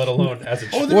adult, let alone as a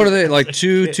child. What are they, like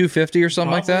 $250 or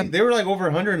something like that? They were like over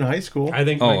 $100 in high school. I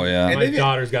think. My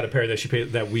daughter's got a pair that she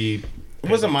paid that we. It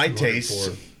wasn't my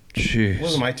taste. Jeez. It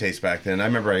wasn't my taste back then. I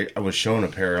remember I was shown a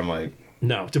pair. I'm like.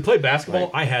 No, to play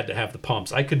basketball, I had to have the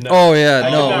pumps. I could not. Oh yeah,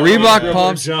 no Reebok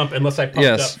pumps. Jump unless I pumped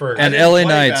up first. And LA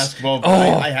Knights.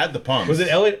 I had the pumps. Was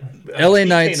it LA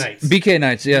Knights? BK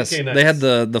Knights. Yes, they had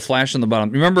the flash on the bottom.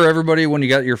 Remember everybody when you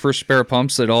got your first pair of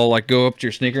pumps, they'd all like go up to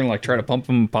your sneaker and like try to pump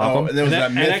them and pop them. And there was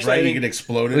that myth, right? You could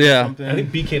explode it. Yeah, or something. I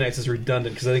think BK Knights is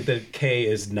redundant because I think the K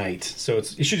is Knight, so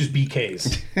it should just be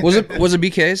Ks. Was it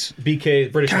BKs?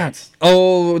 BK British Knights.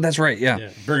 Oh, that's right.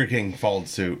 Yeah. Burger King followed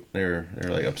suit. They're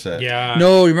like upset. Yeah.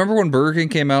 No, you remember when Burger King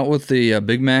came out with the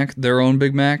Big Mac, their own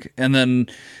Big Mac, and then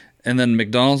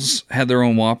McDonald's had their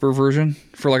own Whopper version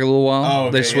for like a little while. Oh,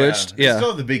 okay, they switched. Yeah.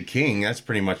 Still the Big King. That's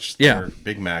pretty much their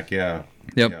Big Mac. Yeah.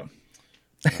 Yep.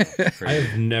 I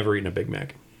have never eaten a Big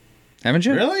Mac. Haven't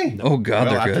you? Really? Oh God,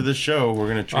 they're good. After the show, we're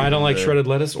gonna try. I don't like shredded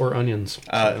lettuce or onions.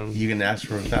 So you can ask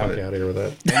for without it. Out of here with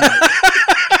that.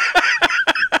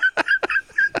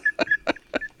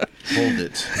 Hold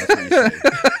it. That's what you say.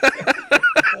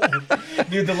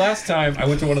 Dude, the last time I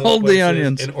went to one of those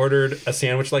places and ordered a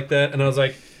sandwich like that, and I was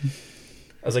like,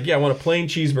 yeah, I want a plain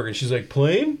cheeseburger. And she's like,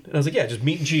 plain? And I was like, yeah, just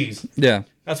meat and cheese. Yeah.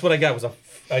 That's what I got was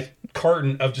a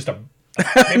carton of just a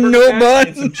no bun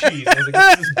and some cheese. I was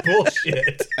like, this is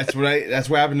bullshit. That's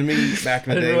what happened to me back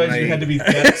in the day. I didn't realize you had to be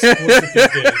that explicit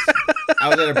these days. I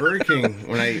was at a Burger King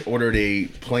when I ordered a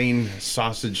plain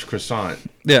sausage croissant.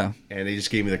 Yeah. And they just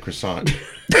gave me the croissant.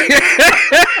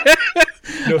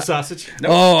 No sausage? No.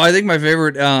 Oh, I think my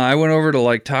favorite, I went over to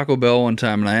like Taco Bell one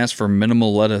time and I asked for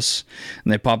minimal lettuce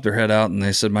and they popped their head out and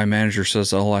they said, my manager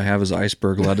says all I have is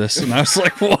iceberg lettuce. And I was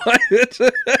like, what?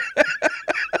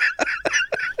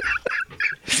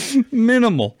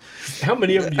 Minimal. How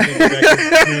many of them do you think are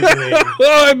actually Googling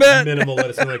I bet. minimal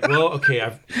lettuce? I'm like, well, okay,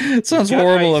 It sounds got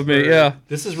horrible of me. iceberg. Yeah.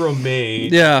 This is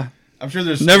romaine. Yeah. I'm sure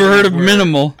there's Never heard of stories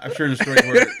minimal. I'm sure there's stories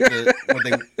where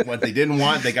what they didn't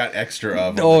want, they got extra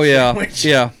of. on Oh the yeah. sandwich.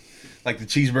 Yeah. Like the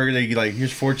cheeseburger, they like,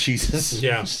 here's 4 cheeses.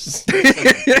 Yeah.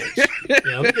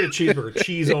 Yeah, let me get a cheeseburger,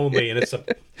 cheese only, and it's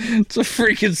It's a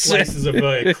freaking sick. slices of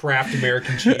Kraft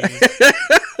American cheese.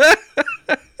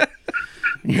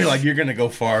 You're like, you're gonna go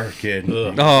far, kid.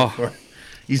 Ugh. Oh.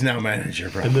 He's now manager,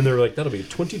 bro. And then they're like, that'll be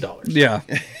 $20. Yeah.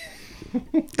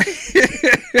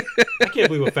 I can't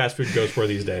believe what fast food goes for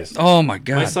these days. Oh my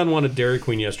god. My son wanted Dairy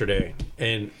Queen yesterday,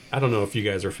 and I don't know if you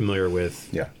guys are familiar with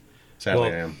Yeah. Sadly,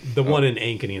 I am. the one in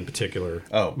Ankeny in particular.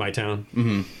 Oh. My town.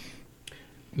 Mm-hmm.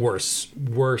 Worst,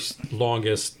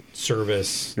 longest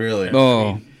service. Really?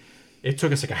 Oh. It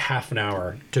took us like a half an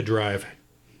hour to drive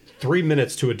 3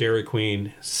 minutes to a Dairy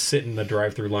Queen, sit in the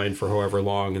drive-through line for however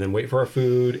long, and then wait for our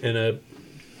food in a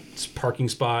parking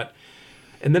spot.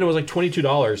 And then it was like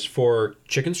 $22 for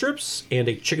chicken strips and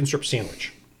a chicken strip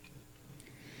sandwich.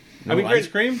 No ice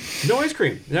cream? No ice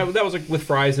cream. That was like with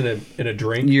fries and a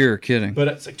drink. You're kidding. But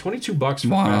it's like $22 for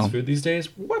Wow. fast food these days.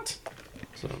 What?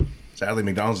 So Sadly,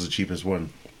 McDonald's is the cheapest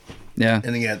one. Yeah.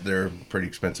 And yet they're pretty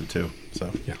expensive too.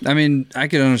 So yeah. I mean, I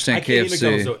can understand I can't eat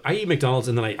McDonald's. KFC. Though. I eat McDonald's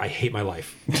and then I hate my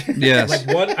life. Yes. Like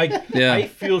what? Yeah. I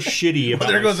feel shitty about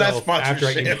there goes that myself after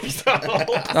I eat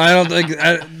McDonald's. I don't think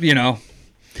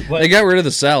Like, they got rid of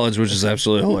the salads, which is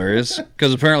absolutely hilarious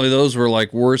because apparently those were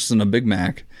like worse than a Big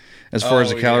Mac as far as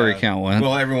the calorie count went.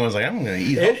 Well, everyone's like, I'm going to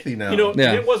eat healthy now. You know,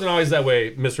 Yeah. it wasn't always that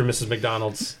way, Mr. and Mrs.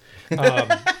 McDonald's. When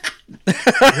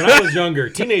I was younger,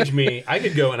 teenage me, I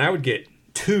could go and I would get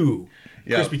 2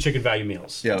 crispy chicken value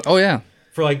meals yeah. Oh yeah.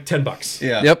 for like $10.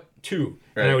 Yeah. Yep. 2.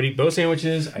 Right. And I would eat both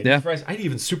sandwiches. I'd Yeah. eat fries. I'd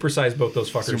even supersize both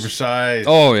those fuckers. Supersized.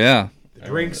 Oh yeah.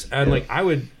 Drinks. And like I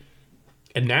would,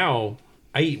 and now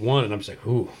I eat one and I'm just like,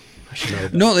 ooh, I should know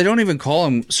that. No, they don't even call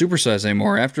them supersize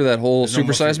anymore. After that whole no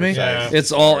more supersize me, supersize.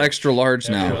 it's all extra large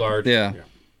now. Extra large. Yeah.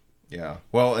 Yeah.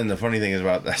 Well, and the funny thing is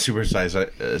about that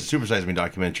Supersize Me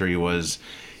documentary was,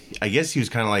 I guess he was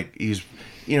kind of like,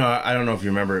 I don't know if you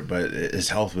remember it, but his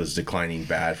health was declining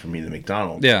bad from eating the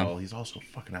McDonald's. Yeah. Well, he's also a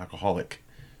fucking alcoholic.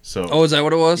 So. Oh, is that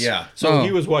what it was? Yeah. So Oh.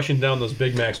 he was washing down those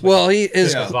Big Macs with Well,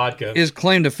 his vodka. his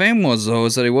claim to fame was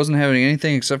that he wasn't having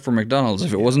anything except for McDonald's.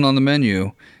 If it wasn't on the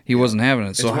menu, he wasn't having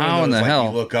it. So It's one of how in those, the like, hell? You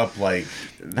look up like.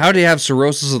 How did he have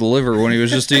cirrhosis of the liver when he was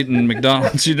just eating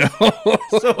McDonald's? You know.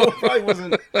 So it probably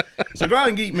wasn't. So go out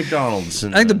and eat McDonald's.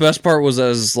 And, I think the best part was that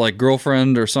his like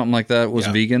girlfriend or something like that was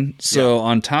Yeah. vegan. So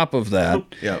on top of that,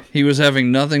 Yeah. he was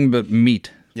having nothing but meat.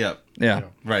 Yep. Yeah.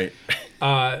 Right.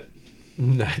 I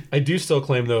do still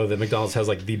claim though that McDonald's has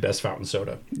like the best fountain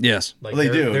soda. Yes. Like Well,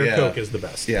 they do, Their yeah. Coke is the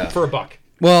best. Yeah. For $1.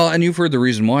 Well, and you've heard the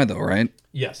reason why, though, right?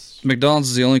 Yes. McDonald's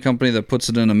is the only company that puts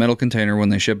it in a metal container when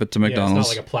they ship it to Yeah, McDonald's.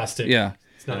 it's not like a plastic. Yeah.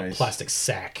 It's not Nice. a plastic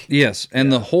sack. Yes,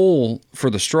 and the hole for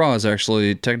the straw is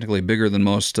actually technically bigger than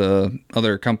most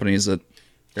other companies.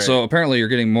 So apparently you're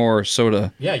getting more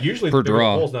soda. Yeah, usually Per the bigger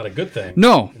draw. hole is not a good thing.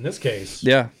 No. In this case.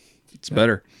 Yeah, it's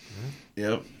better.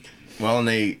 Yep. Well, and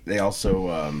they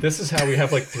also. This is how we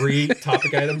have like 3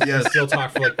 topic items Yes. and still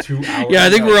talk for like 2 hours. Yeah,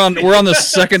 I think we're on the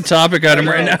second topic item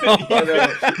right now. We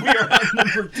are on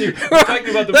number 2. We're talking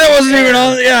about the That wasn't even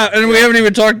on. Yeah, and we haven't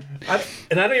even talked.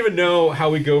 And I don't even know how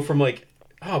we go from like,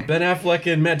 oh, Ben Affleck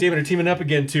and Matt Damon are teaming up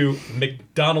again to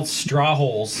McDonald's straw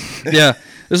holes. Yeah,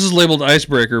 this is labeled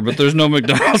icebreaker, but there's no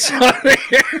McDonald's on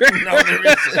here. No, there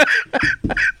isn't.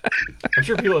 I'm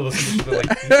sure people that listen to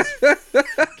this are like,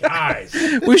 guys,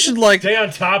 We should like stay on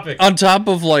topic. on top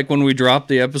of like when we drop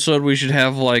the episode, we should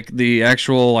have like the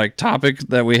actual like topic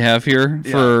that we have here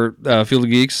for Field of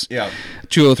Geeks. Yeah.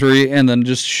 203, and then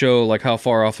just show like how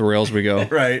far off the rails we go.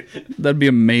 Right. That'd be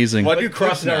amazing. Well, I do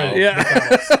Cross cross now.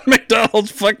 Yeah,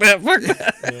 McDonald's. Fuck that. Fuck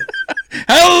that.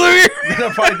 Hallelujah.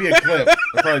 That'll probably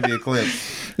be a clip.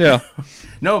 Yeah.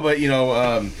 No, but you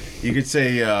could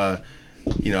say, Ben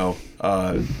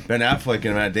Affleck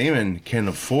and Matt Damon can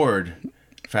afford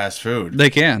fast food. They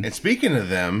can. And speaking of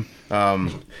them,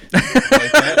 like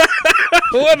that,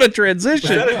 What a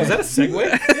transition. Is that a segue? I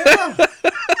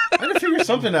had to figure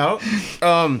something out.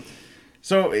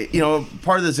 So,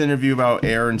 part of this interview about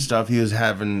air and stuff, he was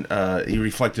having, he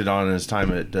reflected on his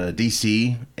time at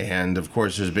DC. And, of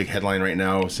course, there's a big headline right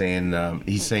now saying,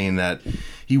 he's saying that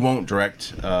he won't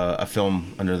direct a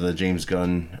film under the James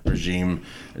Gunn regime.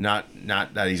 Not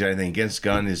that he's got anything against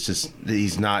Gunn. It's just that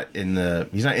he's not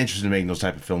interested in making those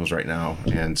type of films right now.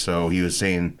 And so he was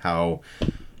saying how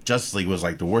Justice League was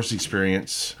like the worst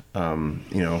experience. But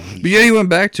yeah, he went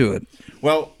back to it.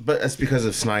 Well, but that's because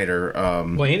of Snyder.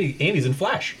 Well, Andy's in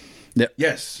Flash. Yeah.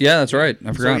 Yes. Yeah, that's right.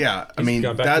 I forgot. So, yeah, I He's mean,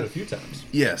 gone back that, to it a few times.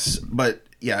 yes, but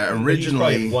yeah, But he's originally.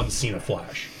 probably had one scene of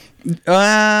Flash.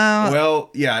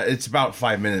 Well, yeah, it's about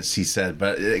 5 minutes, he said,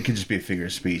 but it could just be a figure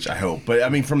of speech, I hope. But I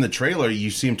mean, from the trailer, you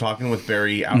see him talking with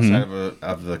Barry outside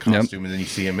of the costume, and then you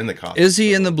see him in the costume. Is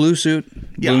he in the blue suit?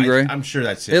 Blue and gray? I'm sure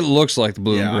that's it. It looks like the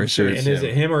blue and gray sure suit. And is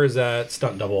it him or is that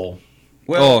stunt double?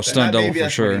 Well, stunt double maybe for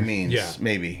that's sure. What he means. Yeah.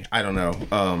 Maybe, I don't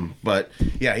know. But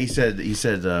yeah, he said,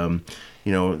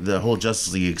 you know, the whole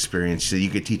Justice League experience. He said you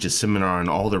could teach a seminar on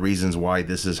all the reasons why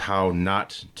this is how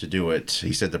not to do it.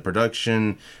 He said the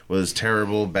production was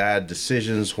terrible, bad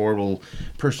decisions, horrible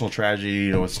personal tragedy.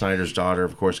 You know, with Snyder's daughter,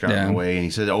 of course, got in the way, and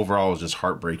he said overall it was just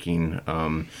heartbreaking.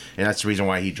 And that's the reason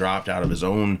why he dropped out of his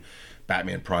own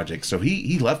Batman project. So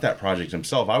he left that project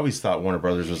himself. I always thought Warner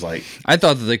Brothers was like... I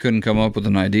thought that they couldn't come up with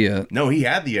an idea. No, he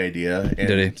had the idea. And,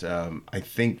 did he? I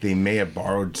think they may have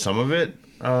borrowed some of it.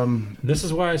 This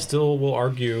is why I still will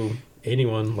argue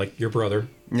anyone like your brother.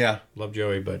 Yeah. Love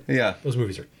Joey, but Yeah. those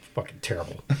movies are fucking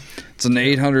terrible. It's an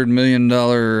 $800 million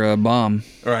bomb.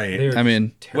 Right. I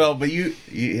mean... Well, but you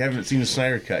haven't seen the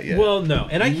Snyder cut yet. Well, no,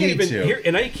 and I You can't need even to. hear,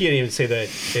 and I can't even say that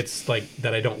it's like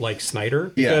that. I don't like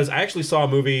Snyder because I actually saw a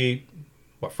movie.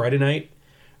 Friday night?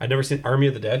 I'd never seen Army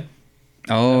of the Dead.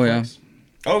 Oh, yeah.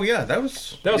 Oh yeah, that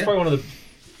was Probably one of the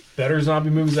better zombie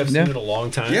movies I've seen in a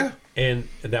long time. Yeah. And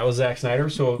that was Zack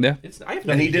Snyder. So Yeah. I have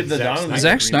And he nothing did against the Zack Dawn of the Snyder.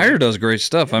 Zack Snyder does great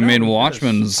stuff. I no, mean, he does.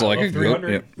 Watchmen's I like love a 300.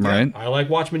 good... right? I like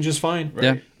Watchmen just fine.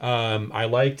 Yeah. I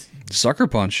liked Sucker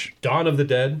Punch. Dawn of the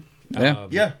Dead. Yeah.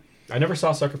 yeah. I never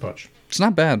saw Sucker Punch. It's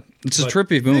not bad. It's a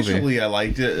trippy movie. Visually, I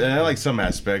liked it, and I liked some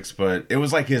aspects, but it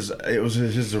was like his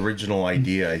original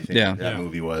idea. I think that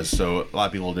movie was. So a lot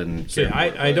of people didn't. So care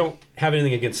for it, I don't have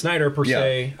anything against Snyder per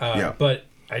se, but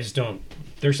I just don't.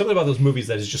 There's something about those movies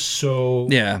that is just so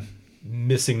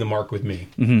missing the mark with me.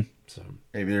 Mm-hmm. So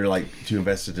maybe they're like too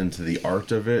invested into the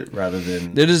art of it rather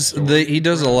than. It is. He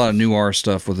does a lot of noir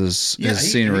stuff with his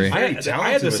scenery. I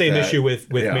had the same issue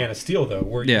with Man of Steel though,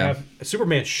 where you Yeah. have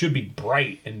Superman should be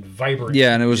bright and vibrant.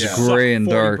 Yeah, and it was gray and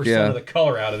dark. 40% Yeah, of the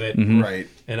color out of it. Right.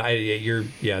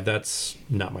 And that's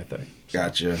not my thing. So.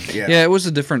 Gotcha. Yeah. yeah. It was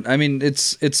a different. I mean,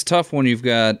 it's tough when you've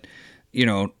got,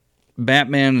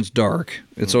 Batman is dark.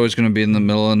 It's always going to be in the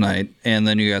middle of the night. And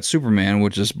then you got Superman,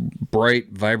 which is bright,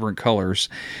 vibrant colors.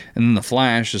 And then the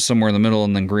Flash is somewhere in the middle,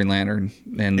 and then Green Lantern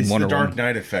and It's Wonder the Dark Woman.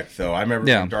 Knight effect, though. I remember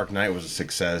when Dark Knight was a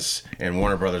success, and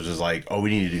Warner Brothers was like, "Oh, we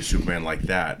need to do Superman like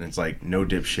that." And it's like, no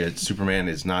dipshit. Superman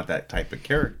is not that type of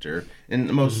character.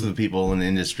 And most of the people in the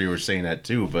industry were saying that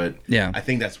too. But I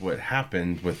think that's what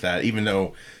happened with that. Even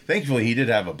though, thankfully, he did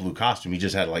have a blue costume. He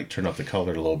just had to like turn up the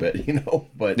color a little bit,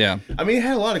 But I mean, it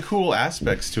had a lot of cool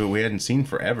aspects to it we hadn't seen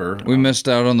forever. We missed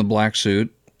out on the black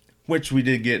suit. Which we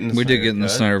did get in the the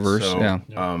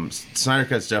Snyderverse, Snyder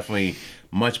Cut's definitely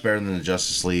much better than the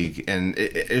Justice League, and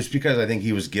it's because I think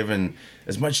he was given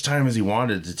as much time as he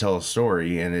wanted to tell a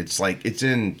story, and it's like it's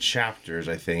in chapters,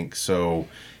 I think, so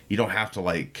you don't have to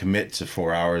like commit to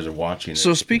 4 hours of watching it.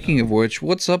 So speaking of which,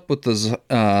 what's up with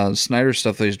the Snyder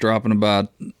stuff that he's dropping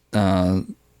about?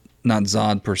 Not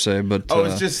Zod per se, but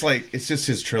it's just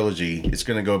his trilogy. It's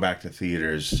going to go back to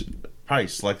theaters. Probably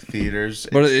select theaters.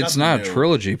 But it's not a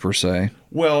trilogy per se.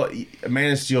 Well,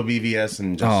 Man of Steel, BVS,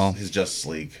 and his Justice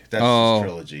League. That's his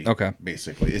trilogy. Okay.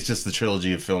 Basically. It's just the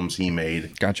trilogy of films he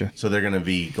made. Gotcha. So they're going to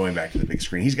be going back to the big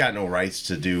screen. He's got no rights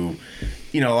to do...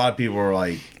 a lot of people are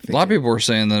like... A lot of people were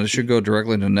saying that it should go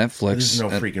directly to Netflix. There's no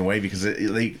freaking way because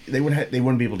they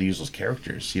wouldn't be able to use those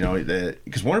characters,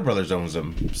 because Warner Brothers owns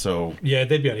them. So yeah,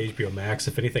 they'd be on HBO Max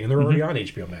if anything, and they're already on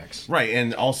HBO Max. Right,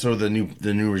 and also the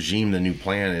new regime, the new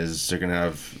plan is they're gonna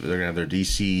have their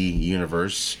DC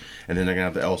universe, and then they're gonna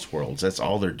have the Elseworlds. That's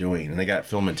all they're doing, and they got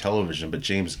film and television, but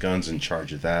James Gunn's in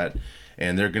charge of that,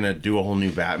 and they're gonna do a whole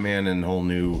new Batman and a whole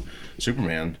new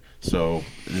Superman. So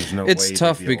there's no way it's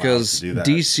tough because to do that.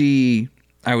 DC,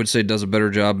 I would say, does a better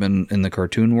job in the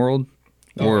cartoon world,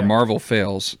 where Marvel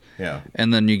fails. Yeah,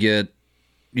 and then you get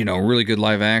really good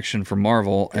live action from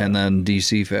Marvel, and then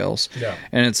DC fails. Yeah,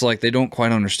 and it's like they don't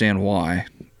quite understand why.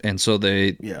 And so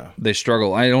they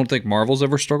struggle. I don't think Marvel's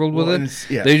ever struggled with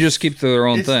it. They just keep to their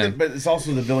own thing. But it's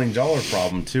also the $1 billion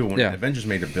problem too. When Avengers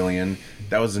made $1 billion,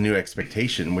 that was the new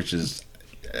expectation, which is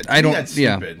that's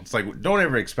stupid. It's like don't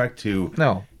ever expect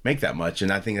to make that much,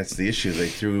 and I think that's the issue. They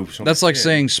threw. That's like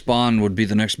saying Spawn would be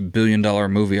the next $1 billion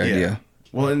movie idea.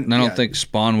 Well, and I don't think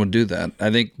Spawn would do that. I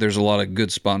think there's a lot of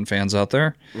good Spawn fans out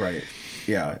there. Right.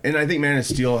 Yeah, and I think Man of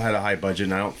Steel had a high budget,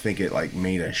 and I don't think it like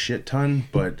made a shit ton,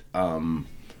 but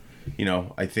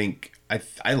I think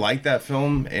I like that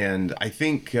film, and I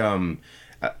think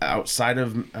outside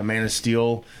of Man of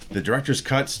Steel, the director's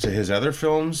cuts to his other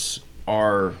films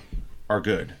are are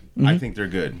good. I think they're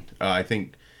good. I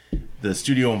think the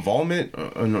studio involvement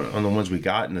on the ones we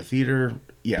got in the theater,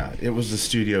 yeah, it was the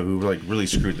studio who like really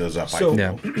screwed those up. So,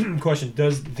 I feel. Question: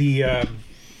 does the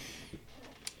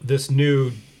this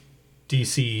new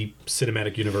DC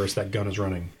cinematic universe that Gunn is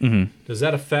running, does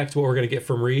that affect what we're going to get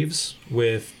from Reeves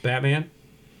with Batman?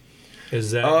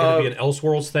 Is that going to be an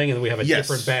Elseworlds thing, and then we have a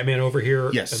different Batman over here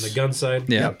on the Gunn side?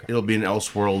 Yeah. Okay. It'll be an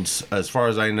Elseworlds. As far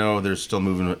as I know, they're still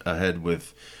moving ahead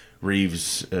with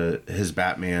Reeves, his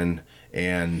Batman,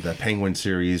 and the Penguin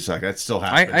series. Like that's still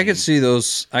happening. I could see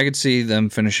those. I could see them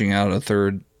finishing out a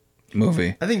third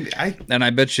movie. I think and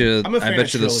I bet you. I'm a fan I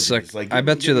bet of you the trilogies. Like, I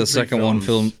bet you the second one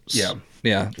films. film.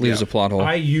 Yeah, leaves a plot hole.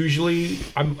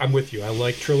 I'm with you. I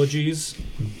like trilogies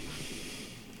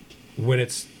when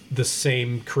it's the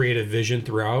same creative vision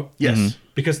throughout. Yes.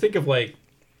 Because think of like,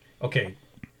 okay,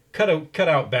 cut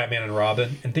out Batman and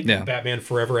Robin and think of Batman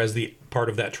Forever as the part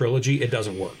of that trilogy. It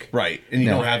doesn't work. Right. And you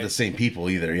don't have the same people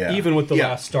either. Yeah. Even with the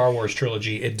last Star Wars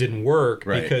trilogy, it didn't work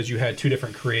because you had two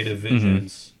different creative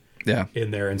visions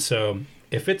in there. And so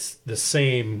if it's the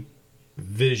same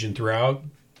vision throughout,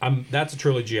 that's a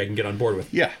trilogy I can get on board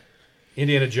with. Yeah.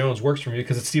 Indiana Jones works for me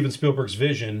because it's Steven Spielberg's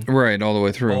vision, right, all the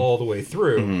way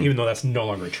through. Even though that's no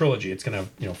longer a trilogy, it's gonna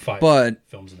have 5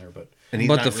 films in there.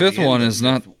 But the fifth one is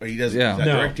not. He doesn't. Yeah. He's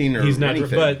not directing or he's not.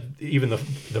 anything. But even the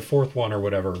fourth one or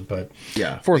whatever. But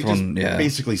fourth they just one. Yeah,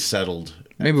 basically settled.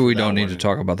 Maybe we don't need to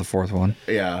talk about the fourth one.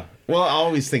 Yeah. Well, I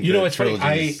always think it's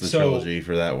funny. Is the trilogy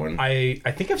for that one. I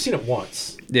think I've seen it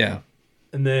once. Yeah.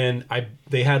 And then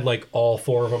they had like all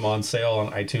 4 of them on sale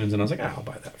on iTunes, and I was like, I'll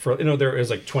buy that for there was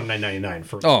like $29.99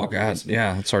 for. Oh god,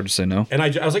 yeah, it's hard to say no. And I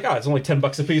was like, it's only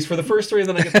 $10 a piece for the first 3, and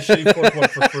then I get the shitty fourth one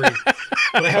for free.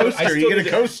 But you get a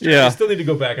coaster. I still need to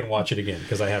go back and watch it again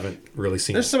because I haven't really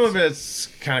seen There's it. some of it that's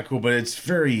kind of cool, but it's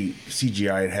very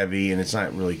CGI heavy, and it's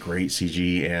not really great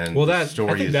CG. And I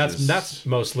think that's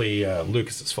mostly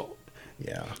Lucas's fault.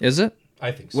 Yeah. Is it?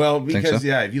 I think so. Well, because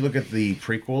if you look at the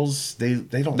prequels, they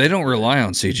don't rely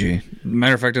on CG.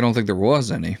 Matter of fact, I don't think there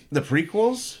was any. The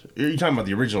prequels? You're talking about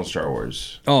the original Star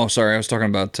Wars? Oh, sorry, I was talking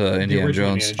about Indiana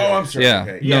Jones. Oh, I'm sorry. Yeah,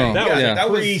 okay.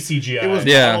 That was pre-CGI. It was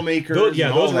model makers.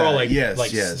 Those were all like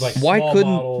why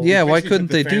couldn't models. why couldn't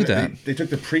they do that? They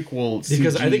took the prequel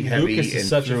because CG I think heavy Lucas is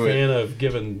such a fan of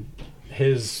giving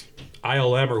his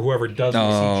ILM or whoever does the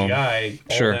CGI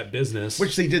all that business,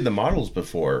 which they did the models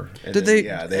before. Did they?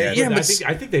 I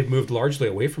think they've moved largely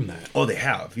away from that. Oh, they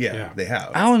have. Yeah, they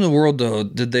have. How in the world though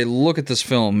did they look at this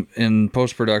film in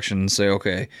post production and say,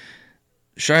 okay,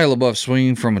 Shia LaBeouf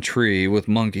swinging from a tree with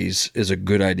monkeys is a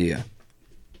good idea?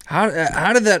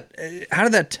 How did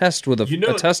that test with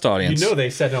a test audience? They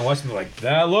sat down and watched them like,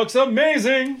 that looks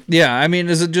amazing. Yeah, I mean,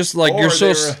 is it just like you're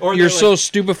so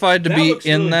stupified to be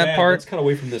in really that bad. part? Let's cut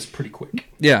away from this pretty quick.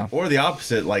 Yeah. Or the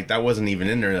opposite, like that wasn't even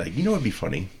in there. Like, it'd be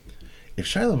funny if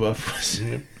Shia LaBeouf was.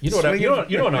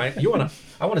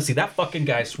 I want to see that fucking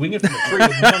guy swinging from a tree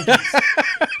with monkeys.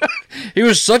 He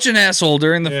was such an asshole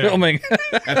during the filming.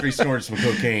 After he snorted some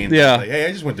cocaine. Yeah. Like, hey,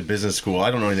 I just went to business school.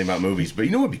 I don't know anything about movies, but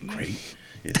what'd be great?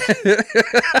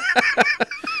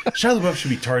 Shia LaBeouf should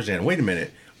be Tarzan. Wait a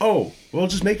minute. Oh, we'll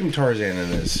just make him Tarzan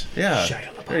in this. Yeah.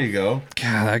 There you go.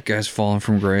 God, that guy's falling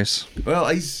from grace. Well,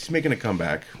 he's making a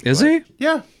comeback. Is he?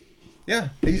 Yeah. Yeah.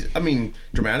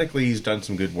 Dramatically, he's done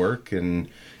some good work, and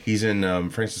he's in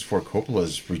Francis Ford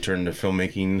Coppola's return to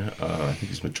filmmaking. I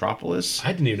think it's Metropolis.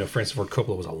 I didn't even know Francis Ford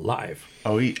Coppola was alive.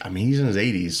 Oh, he's in his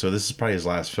 80s, so this is probably his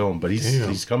last film, but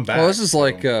he's come back. Well, this is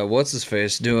like, what's his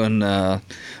face doing all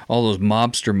those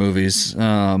mobster movies.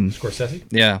 Scorsese?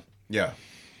 Yeah. Yeah.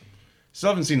 Still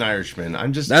haven't seen Irishman.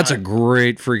 That's a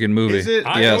great freaking movie. Is it?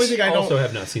 Yes. I also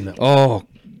have not seen that one. Oh,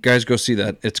 guys, go see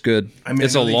that. It's good.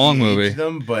 It's a long movie.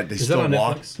 Them, but they still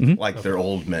walk like they're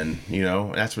old men.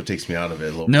 That's what takes me out of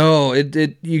it a little. No,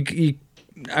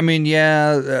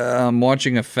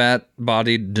 watching a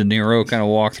fat-bodied De Niro kind of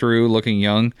walk through looking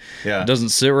young, doesn't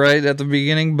sit right at the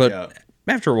beginning, but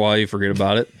after a while you forget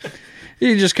about it.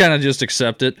 You just kind of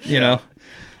accept it, you know.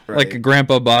 Right. Like a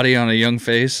grandpa body on a young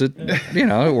face, it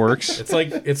works. It's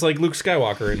like Luke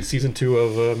Skywalker in season 2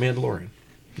 of Mandalorian.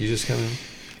 You just kind of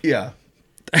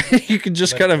you can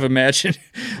just kind of imagine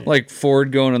like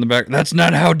Ford going in the back. That's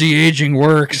not how de-aging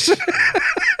works.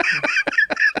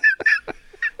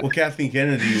 Well, Kathleen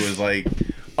Kennedy was like,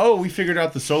 oh, we figured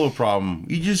out the Solo problem.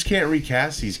 You just can't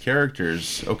recast these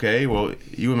characters. Okay, well,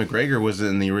 Ewan McGregor was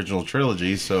in the original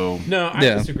trilogy, so... No, I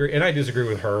disagree. And I disagree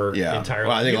with her entirely.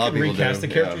 Well, I think you a lot of can people recast do,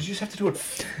 the characters. You just have to do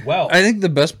it well. I think the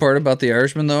best part about The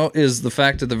Irishman, though, is the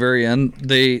fact at the very end,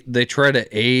 they try to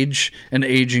age an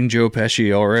aging Joe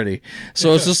Pesci already.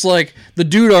 So it's just like, the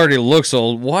dude already looks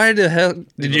old. Why the hell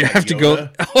did you have to go...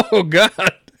 Oh, God.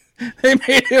 They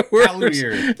made it worse.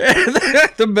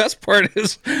 The best part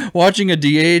is watching a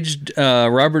de-aged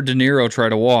Robert De Niro try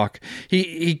to walk.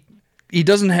 He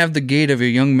doesn't have the gait of a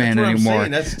young man anymore.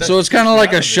 That's so it's kind of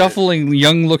like a shuffling,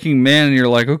 young-looking man, and you're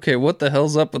like, okay, what the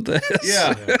hell's up with this?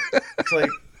 Yeah. It's like,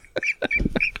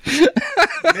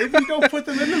 maybe don't put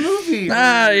them in the movie.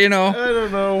 You know. I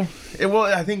don't know. Well,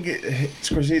 I think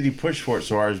Scorsese pushed for it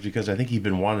so hard because I think he'd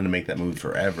been wanting to make that movie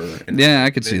forever. And yeah,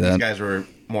 I could see that. These guys were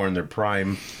more in their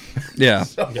prime. Yeah.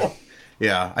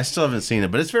 Yeah, I still haven't seen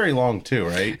it, but it's very long too,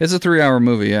 right? It's a 3-hour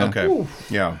movie, yeah. Okay. Ooh.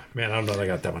 Yeah. Man, I don't know if I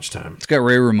got that much time. It's got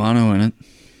Ray Romano in it.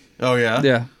 Oh, yeah?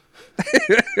 Yeah.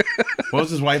 What was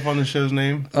his wife on the show's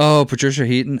name? Oh, Patricia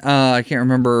Heaton. I can't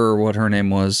remember what her name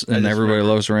was, and Everybody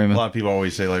Loves Raymond. A lot of people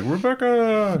always say, like,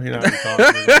 Rebecca. You know,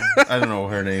 I don't know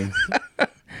her name.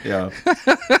 Yeah.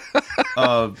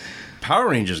 Power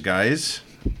Rangers, guys.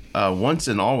 Once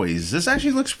and Always. This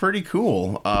actually looks pretty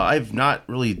cool. I've not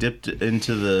really dipped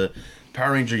into the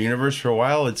Power Ranger universe for a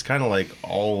while. It's kind of like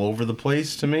all over the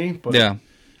place to me. But,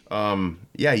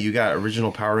 yeah, you got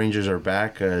original Power Rangers are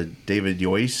back. David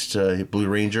Yost, Blue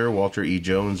Ranger, Walter E.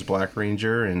 Jones, Black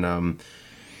Ranger, and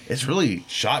it's really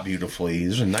shot beautifully.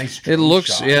 There's a nice shot it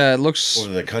looks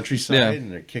over the countryside,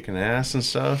 and they're kicking ass and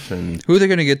stuff. And who are they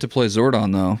going to get to play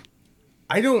Zordon, though?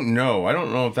 I don't know. I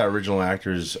don't know if that original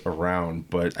actor's around,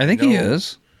 but I think he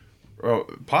is. Well,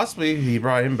 possibly he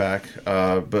brought him back.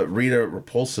 But Rita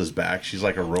Repulsa's back. She's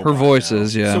like a robot. Her voice now.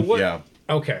 is, yeah. So what? Yeah.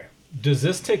 Okay. Does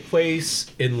this take place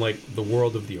in like the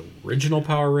world of the original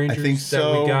Power Rangers I think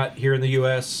so. that we got here in the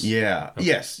U.S.? Yeah. Okay.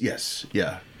 Yes.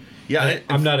 Yeah. Yeah.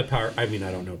 I'm not a Power. I mean,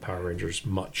 I don't know Power Rangers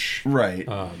much. Right.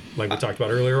 Like we talked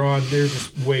about earlier on, there's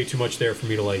just way too much there for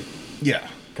me to like. Yeah.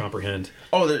 Comprehend.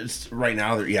 Oh, there's right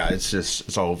now.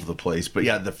 It's all over the place. But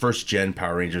yeah, the first gen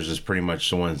Power Rangers is pretty much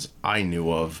the ones I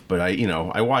knew of. But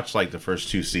I watched like the first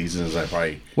 2 seasons. I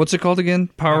probably. What's it called again?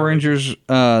 Power Rangers.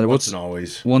 Once and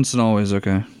Always. Once and Always.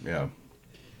 Okay. Yeah.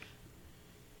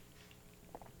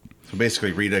 So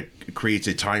basically, Rita creates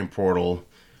a time portal,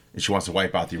 and she wants to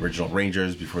wipe out the original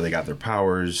Rangers before they got their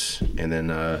powers. And then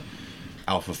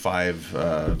Alpha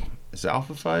 5. Is it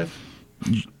Alpha 5?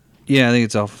 Yeah, I think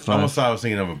it's Alpha 5. I almost thought I was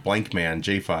thinking of a Blank Man,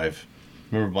 J5.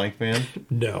 Remember Blank Man?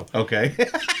 No. Okay.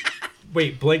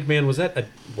 Wait, Blank Man, was that a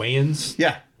Wayans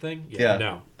thing? Yeah.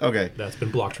 No. Okay. That's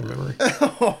been blocked from memory.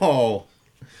 Oh.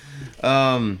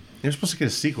 They're supposed to get a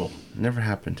sequel. Never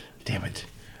happened. Damn it.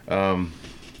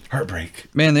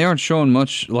 Heartbreak. Man, they aren't showing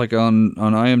much like on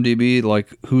IMDb,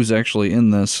 like who's actually in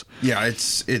this. Yeah,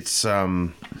 it's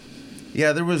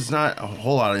yeah, there was not a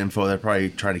whole lot of info. They're probably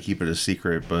trying to keep it a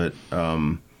secret, but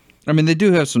I mean, they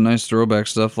do have some nice throwback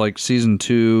stuff, like season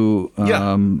 2. They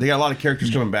got a lot of characters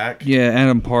coming back. Yeah,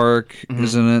 Adam Park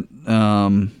is in it.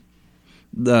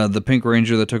 The Pink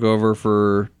Ranger that took over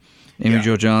for Amy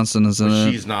Jo Johnson is in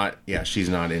it. She's not. Yeah, she's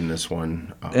not in this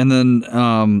one. And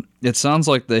then it sounds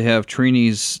like they have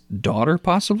Trini's daughter,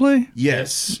 possibly.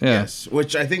 Yes.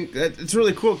 Which I think it's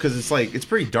really cool because it's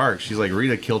pretty dark. She's like,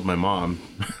 Rita killed my mom,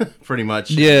 pretty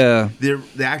much. Yeah. The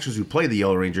actress who played the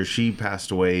Yellow Ranger, she passed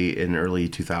away in early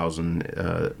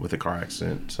 2000 with a car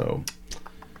accident. So,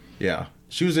 yeah,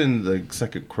 she was in the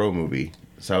second Crow movie.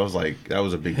 So I was like, that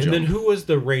was a big jump. And then who was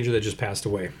the Ranger that just passed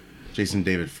away? Jason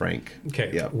David Frank.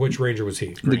 Okay. Yeah. Which Ranger was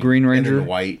he? The Green Ranger. And the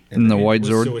white. And the white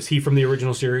Zord. So is he from the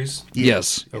original series?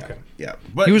 Yes. Okay. Yeah.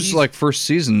 But he was like first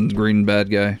season Green bad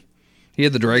guy. He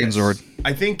had the Dragon Zord.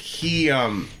 I think he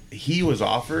was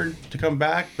offered to come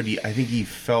back, but I think he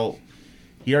felt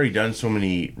he already done so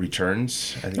many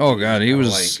returns. I think he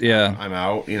was like, I'm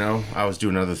out. I was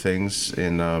doing other things,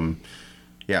 and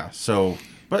So,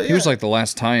 but he was like the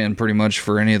last tie-in pretty much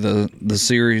for any of the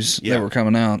series that were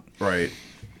coming out. Right.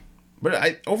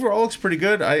 But overall, looks pretty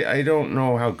good. I don't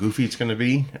know how goofy it's going to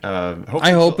be.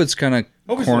 I hope it's kind of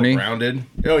corny. It's grounded.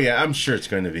 Oh, yeah, I'm sure it's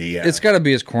going to be. Yeah. It's got to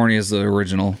be as corny as the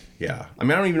original. Yeah. I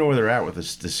mean, I don't even know where they're at with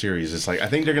this series. It's like, I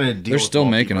think they're going to deal with They're still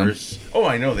making them. Oh,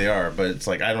 I know they are, but it's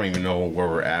like, I don't even know where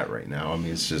we're at right now. I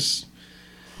mean, it's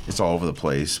all over the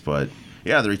place. But,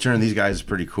 yeah, the return of these guys is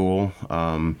pretty cool.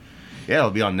 It'll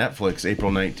be on Netflix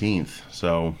April 19th.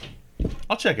 So,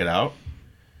 I'll check it out.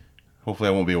 Hopefully,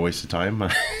 I won't be a waste of time.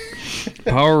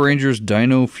 Power Rangers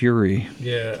Dino Fury.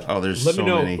 Yeah. Oh, there's let so me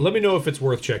know. many. Let me know if it's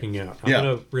worth checking out. I'm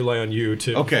gonna rely on you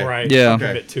before I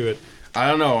commit to it. I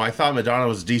don't know. I thought Madonna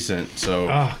was decent. So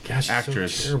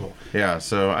actress, so terrible. Yeah.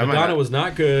 So Madonna was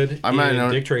not good. I might in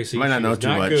know. Dick Tracy. Might not she know was too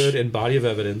not much. good in Body of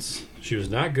Evidence. She was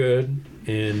not good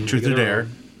in Truth or Dare.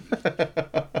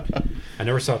 I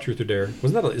never saw Truth or Dare.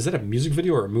 Is that a music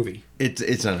video or a movie?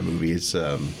 It's not a movie. It's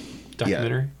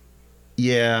documentary.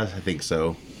 Yeah, I think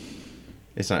so.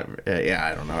 It's not.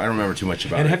 I don't know. I don't remember too much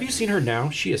about it. And have you seen her now?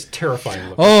 She is terrifying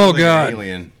looking. Oh Like God. an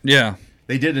alien. Yeah.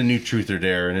 They did a new Truth or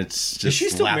Dare, and it's just Is she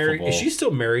still laughable. married? Is she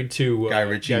still married to Guy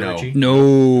Ritchie? No.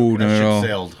 No. That ship No.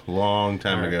 sailed a long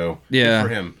time ago. Yeah. Good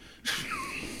for him.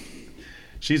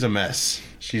 She's a mess.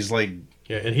 She's like.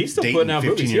 Yeah, and he's still dating putting out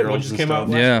movies. Yeah, one 15-year-olds just and came out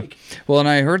stuff. last week. Well, and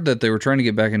I heard that they were trying to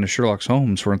get back into Sherlock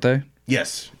Holmes, weren't they?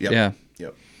 Yes. Yep. Yeah.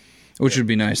 Yep. Which would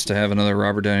be nice to have another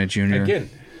Robert Downey Jr. Again,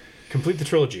 complete the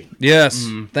trilogy. Yes.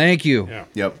 Thank you. Yeah.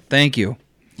 Yep. Thank you.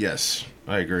 Yes,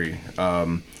 I agree.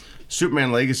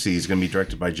 Superman Legacy is going to be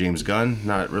directed by James Gunn.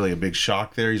 Not really a big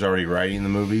shock there. He's already writing the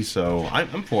movie, so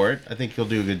I'm for it. I think he'll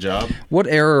do a good job. What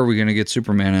era are we going to get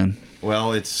Superman in?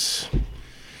 Well,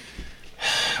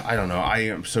 I don't know. I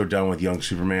am so done with young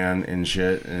Superman and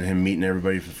shit, and him meeting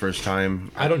everybody for the first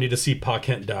time. I don't need to see Pa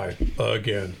Kent die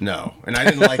again. No, and I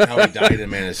didn't like how he died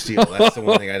in Man of Steel. That's the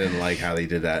one thing I didn't like, how they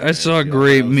did that. I saw a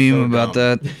great meme about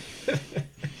that.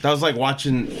 That was like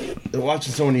watching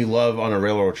someone you love on a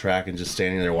railroad track and just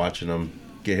standing there watching them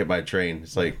get hit by a train.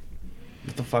 It's like,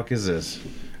 what the fuck is this?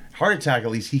 Heart attack,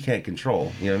 at least he can't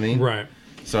control. You know what I mean? Right.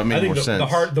 So it made I think more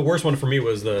sense. the worst one for me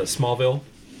was the Smallville.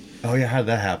 Oh yeah, how did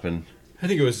that happen? I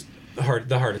think it was the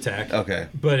heart attack. Okay.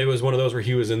 But it was one of those where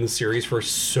he was in the series for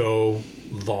so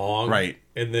long. Right.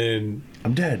 And then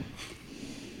I'm dead.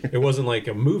 it wasn't like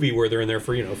a movie where they're in there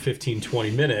for, 15,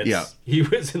 20 minutes. Yeah. He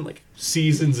was in like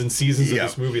seasons and seasons of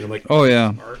this movie. And I'm like, Oh,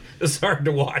 yeah. It's hard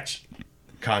to watch.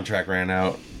 Contract ran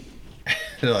out.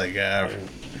 They're like,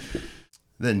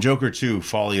 Then Joker 2,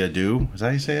 Folie à Deux. Is that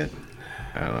how you say it?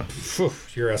 I don't know. Phew,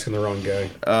 you're asking the wrong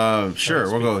guy. Sure,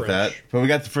 we'll go with that. But we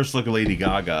got the first look of Lady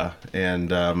Gaga,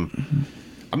 and I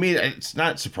mean, it's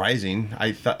not surprising.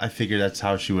 I figured that's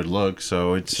how she would look.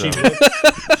 So it's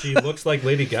she looks like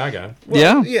Lady Gaga.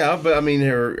 Well, yeah. But I mean,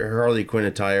 her Harley Quinn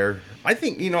attire. I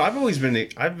think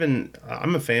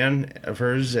I'm a fan of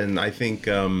hers, and I think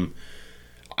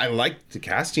I like the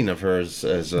casting of hers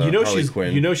as Harley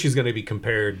Quinn. She's going to be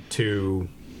compared to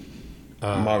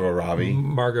Margot Robbie.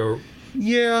 Margot.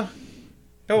 Yeah.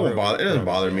 It doesn't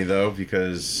bother me though,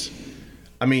 because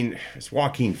I mean, it's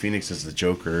Joaquin Phoenix as the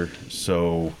Joker,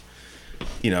 so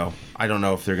I don't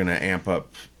know if they're gonna amp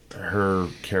up her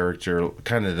character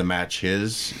kind of to match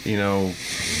his,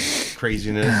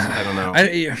 craziness. I don't know.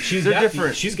 She's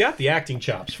got the acting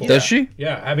chops for it. Does she?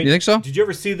 Yeah, I mean, you think so? Did you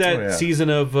ever see that season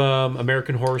of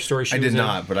American Horror Story? I did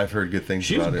not, but I've heard good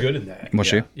things about it. She was good in that. Was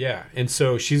she? Yeah, and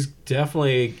so she's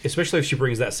definitely, especially if she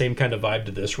brings that same kind of vibe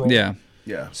to this role. Yeah.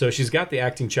 Yeah. So she's got the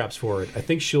acting chops for it. I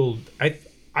think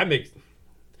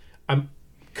I'm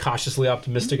cautiously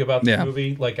optimistic about this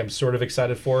movie. Like, I'm sort of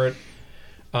excited for it.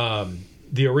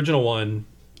 The original one,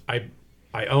 I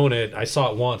own it. I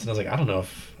saw it once, and I was like, I don't know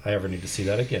if I ever need to see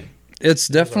that again. It's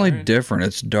definitely different.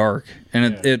 It's dark, and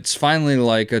it's finally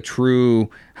like a true.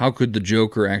 How could the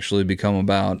Joker actually become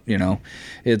about?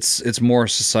 It's more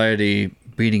society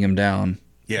beating him down.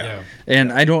 Yeah.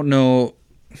 And I don't know.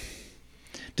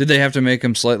 Did they have to make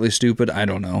him slightly stupid? I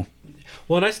don't know.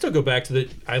 Well, and I still go back to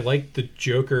I like the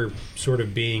Joker sort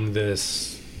of being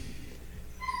this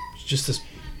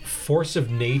force of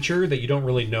nature that you don't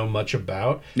really know much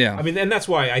about. Yeah. I mean, and that's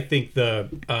why I think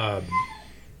from the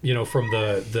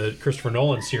Christopher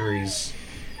Nolan series,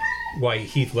 why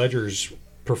Heath Ledger's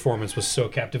performance was so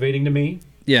captivating to me.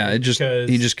 Yeah, he just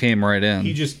came right in.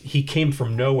 He came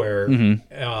from nowhere.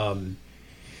 Mm-hmm.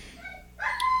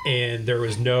 And there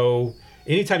was no...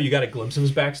 Anytime you got a glimpse of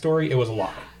his backstory, it was a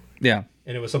lot. Yeah.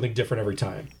 And it was something different every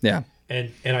time. Yeah.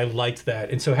 And I liked that.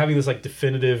 And so having this like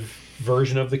definitive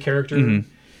version of the character, I'm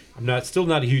still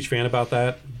not a huge fan about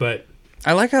that, but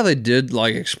I like how they did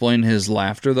like explain his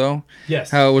laughter though.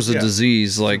 Yes. How it was a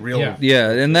disease, like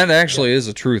and that actually is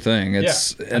a true thing.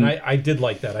 It's and I did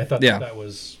like that. I thought that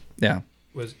was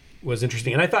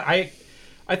interesting. And I thought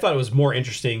it was more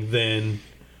interesting than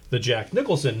the Jack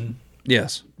Nicholson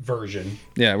version.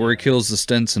 Yeah, where he kills the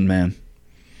Stenson man.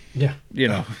 Yeah. You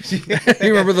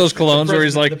remember those colognes where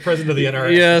he's like the president of the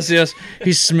NRA. Yes.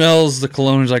 He smells the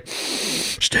cologne. He's like,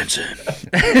 Stenson.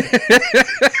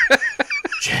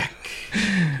 Jack,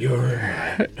 you're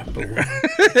number one.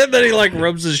 And then he like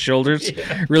rubs his shoulders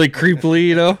really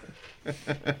creepily,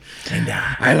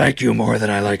 I like you more than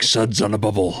I like suds on a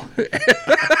bubble.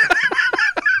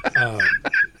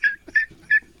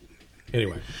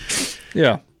 Anyway.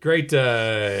 Yeah. Great.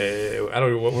 I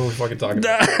don't know what we're fucking talking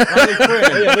about.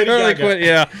 Harley Quinn,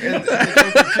 yeah.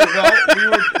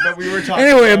 But we were talking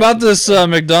Anyway, about this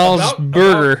McDonald's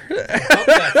burger. About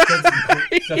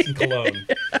that Stetson cologne.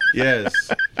 Yes.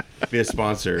 Be a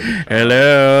sponsor.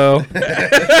 Hello.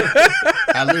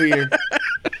 Hallelujah.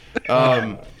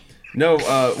 No,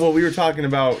 well, we were talking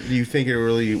about, do you think it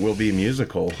really will be a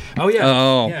musical? Oh, yeah.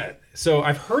 Oh. Yeah. So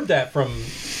I've heard that from,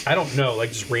 I don't know, like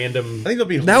just random. I think there'll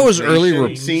be That was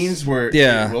early scenes where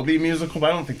it will be musical,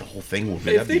 but I don't think the whole thing will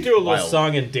be. If they do a little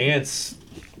song and dance,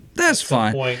 that's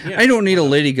fine. point, yeah. I don't need a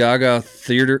Lady Gaga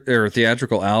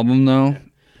theatrical album though.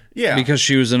 Yeah, because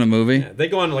she was in a movie. Yeah, they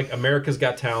go on like America's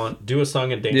Got Talent, do a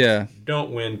song and dance. Yeah.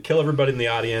 Don't win, kill everybody in the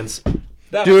audience.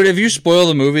 Dude, if you spoil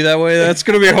the movie that way, that's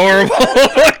going to be horrible.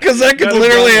 Because that could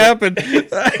literally happen.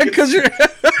 Because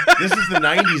this is the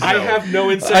 90s, though. I have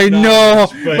no insight. I know,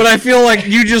 but I feel like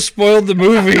you just spoiled the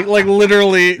movie. Like,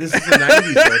 literally. This is the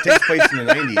 90s, though. It takes place in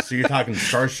the 90s, so you're talking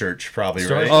Star Search, probably,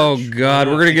 right? Oh, God.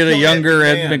 We're going to get a younger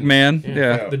Ed McMahon.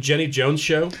 Yeah. The Jenny Jones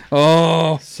Show.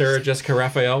 Oh. Sarah Jessica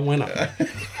Raphael went up.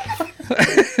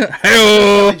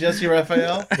 Hey-oh. Jesse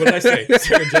Raphael? What did I say?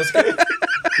 Sarah Jessica?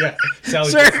 Yeah.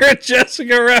 Sarah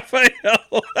Jessica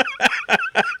Raphael.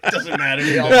 Doesn't matter.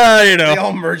 You know. They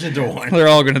all merge into one. They're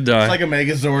all going to die. It's like a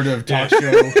Megazord of talk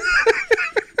show.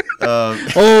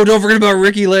 Oh, don't forget about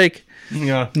Ricky Lake.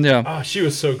 Yeah. Yeah. Oh, she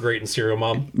was so great in Serial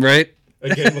Mom. Right?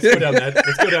 Again, let's go down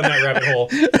that rabbit hole.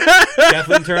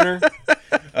 Kathleen Turner.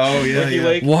 Oh, yeah. Ricky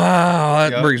Lake. Wow,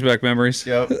 that brings back memories.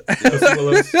 Yep.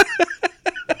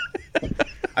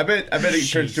 I bet it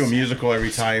turns to a musical every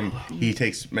time he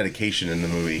takes medication in the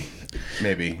movie.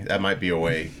 Maybe that might be a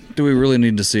way. Do we really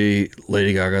need to see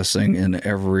Lady Gaga sing in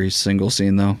every single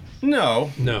scene, though?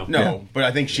 No. Yeah. But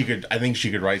I think she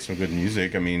could write some good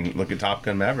music. I mean, look at Top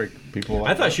Gun Maverick. People.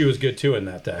 I thought she was good too in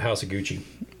that House of Gucci.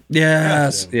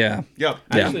 Yes. Yeah. Yep.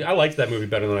 Actually, I liked that movie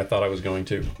better than I thought I was going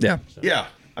to. Yeah. So. Yeah.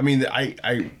 I mean,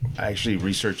 I actually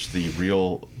researched the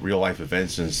real life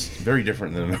events, and it's very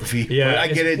different than the movie. Yeah, but I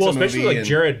get it. Well, especially like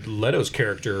Jared Leto's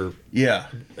character. Yeah.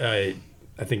 I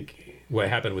think what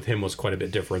happened with him was quite a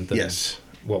bit different than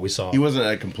what we saw. He wasn't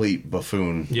a complete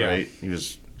buffoon, right? He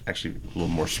was actually a little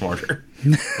more smarter.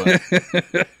 But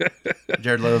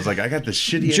Jared Leto's like, I got this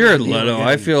shitty. Jared Leto,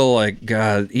 I feel like,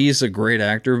 God, he's a great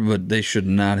actor, but they should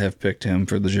not have picked him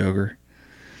for the Joker.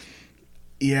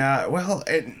 Yeah, well,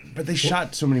 but they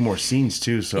shot so many more scenes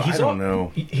too, so I don't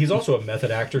know. He's also a method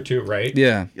actor too, right?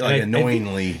 Yeah, like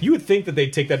annoyingly. You would think that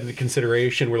they'd take that into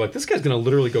consideration. We're like, this guy's going to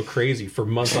literally go crazy for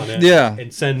months on end. Yeah,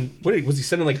 and send was he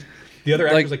sending like the other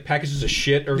actors like packages of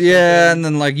shit or yeah, something? and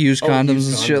then like used condoms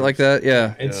and shit like that.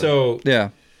 Yeah, and so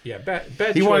bad.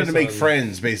 He wanted to make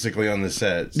friends basically on the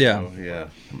set. So, yeah,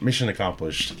 mission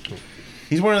accomplished.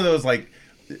 He's one of those like.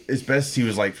 It's best he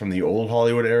was like from the old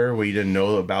Hollywood era where you didn't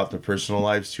know about their personal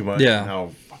lives too much and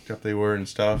how fucked up they were and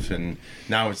stuff, and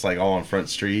now it's like all on Front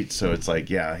Street, so it's like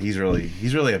he's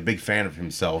really a big fan of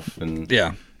himself, and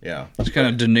it's kind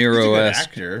of De Niro-esque.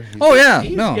 Actor.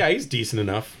 He's decent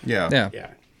enough. Yeah,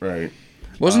 right.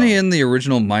 Wasn't he in the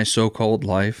original My So-Called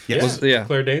Life? Yeah.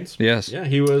 Claire Danes. Yes. Yeah,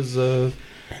 he was the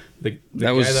guy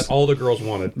that all the girls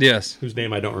wanted. Yes. Whose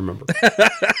name I don't remember.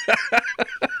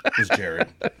 It was Jared.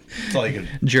 That's all you could.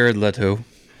 Jared Leto. No,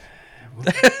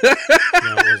 it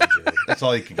wasn't Jared. That's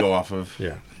all you could go off of.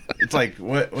 Yeah. It's like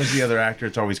what was the other actor?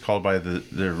 It's always called by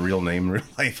the real name in real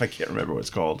life. I can't remember what it's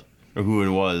called or who it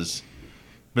was.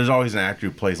 But there's always an actor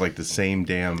who plays like the same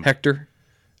damn Hector.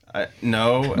 I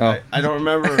don't remember. I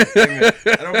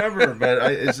don't remember,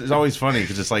 but it's always funny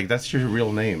because it's like that's your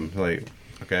real name. Like,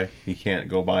 okay, you can't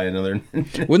go by another.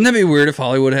 Wouldn't that be weird if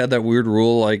Hollywood had that weird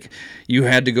rule like you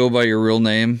had to go by your real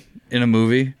name in a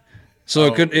movie? So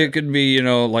it could be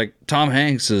like Tom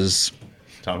Hanks is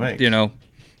Tom Hanks.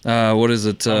 What is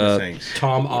it?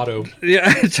 Tom Otto.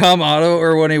 Yeah, Tom Otto,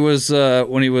 or when he was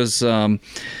The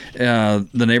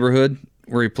Neighborhood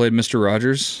where he played Mr.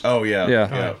 Rogers. Oh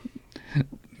yeah.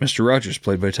 Mr. Rogers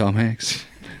played by Tom Hanks.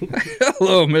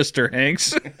 Hello, Mr.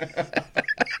 Hanks.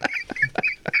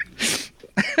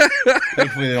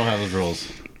 Thankfully, they don't have those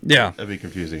rules. Yeah, that'd be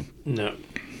confusing. No.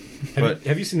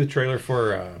 Have you seen the trailer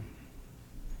for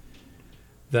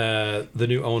the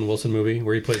new Owen Wilson movie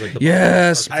where he plays like the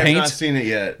Yes, I have not seen it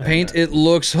yet. Paint. It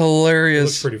looks hilarious. It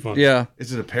looks pretty fun. Yeah.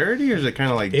 Is it a parody or is it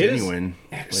kind of like genuine?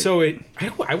 So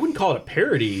I wouldn't call it a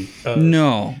parody.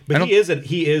 No, but he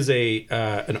is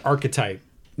an archetype.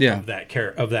 Of that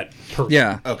person.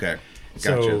 Yeah. Okay.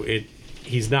 Gotcha. So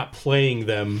he's not playing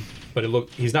them but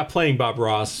he's not playing Bob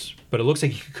Ross, but it looks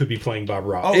like he could be playing Bob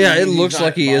Ross. Oh, yeah, it looks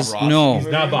like he is. Ross. No, He's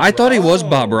not Bob I thought he was Ross.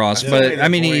 Bob Ross, That's but right, I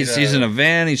mean, avoid, he's in a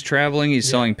van, he's traveling, he's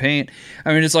selling paint.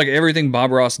 I mean, it's like everything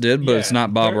Bob Ross did, but it's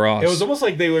not Bob Ross. It was almost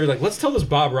like they were like, let's tell this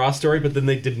Bob Ross story, but then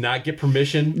they did not get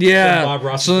permission. Yeah, from Bob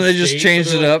Ross so they just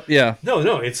changed it up. Yeah. No,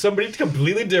 it's somebody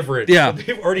completely different. Yeah.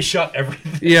 They've already shot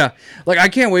everything. Yeah, like I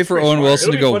can't wait for Owen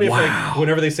Wilson to go, Funny wow. if, like,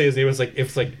 whenever they say his name, it's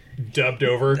like dubbed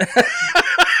over.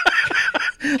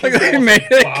 Like they made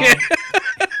it.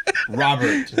 Bob,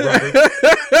 Robert.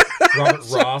 Robert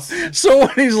Ross. So when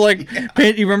he's like,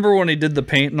 paint, you remember when he did the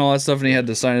paint and all that stuff and he had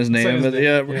to sign his name? his name,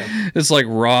 Yeah, it's like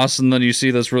Ross, and then you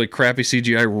see this really crappy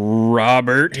CGI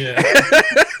Robert. Yeah.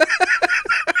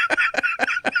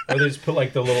 Or they just put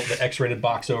like the X-rated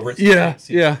box over it. So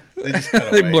Yeah. They just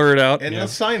cut They away. blur it out. And they'll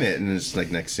sign it, and it's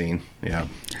like next scene. Yeah.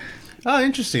 Oh,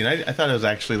 interesting. I thought it was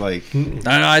actually like.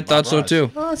 I thought so Ross.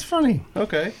 too. Oh, that's funny.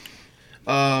 Okay.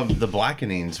 The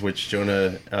Blackenings, which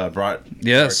Jonah brought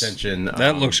Yes, to our attention.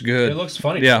 that looks good. It looks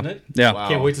funny, Yeah, doesn't it? yeah. Wow.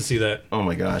 Can't wait to see that. Oh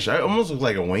my gosh! I almost look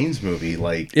like a Wayne's movie.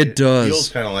 Like It does. Feels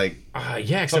kind of like Yeah,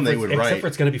 except Something for, they would write.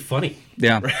 it's going to be funny.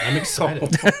 Yeah, I'm excited.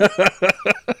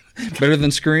 better than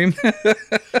Scream.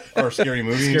 or a scary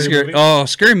movie. Scary- Scary, movie? oh,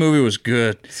 Scary Movie was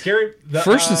good. Scary.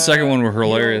 First and second one were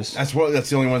hilarious. That's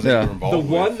the only ones Yeah. that were involved. The with.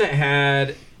 one that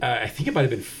had, I think it might have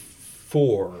been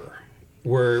 4,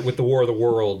 where with the War of the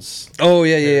Worlds. Oh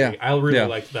yeah. I really Yeah.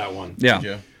 liked that one. Yeah.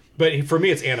 Yeah. But for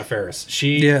me, it's Anna Faris.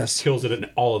 She Yes. kills it in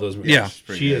all of those movies. Yeah.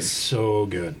 pretty She good. is so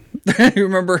good. You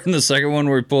remember in the second one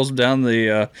where he pulls down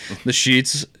the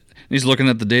sheets? He's looking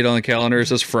at the date on the calendar. It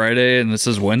says Friday, and it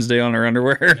says Wednesday on her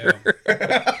underwear.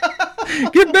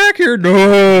 Get back here!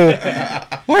 No!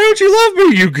 Why don't you love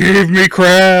me? You gave me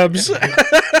crabs.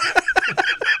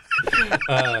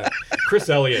 Chris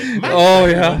Elliott. Oh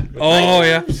yeah. Oh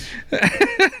yeah.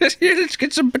 Let's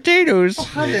get some potatoes.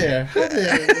 Hi there,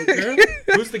 little girl.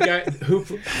 Who's the guy?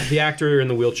 The actor in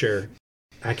the wheelchair?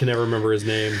 I can never remember his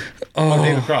name. Oh,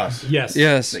 David Cross. Yes.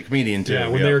 Yes. The comedian too. Yeah,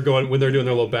 when they're doing their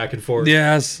little back and forth.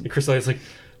 Yes. And Chris Elliott's like,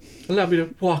 allow me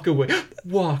to walk away.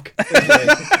 Walk.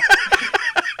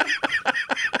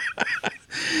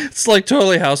 It's like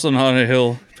totally House on Haunted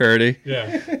Hill parody.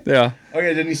 Yeah. Yeah. Oh yeah,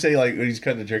 didn't he say like when he's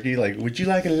cutting the turkey, like, would you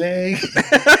like a leg?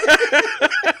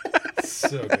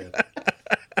 So good.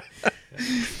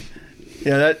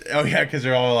 Yeah, that. Oh yeah, because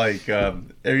they're all like,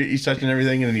 he's touching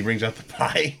everything, and then he brings out the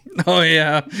pie. Oh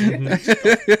yeah.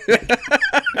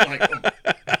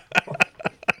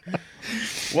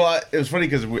 Well, it was funny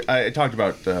because I talked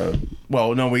about.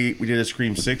 We did a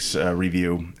Scream 6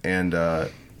 review, and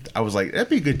I was like, that'd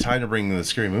be a good time to bring the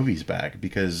scary movies back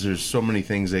because there's so many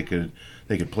things they could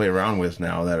play around with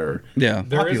now that are Yeah.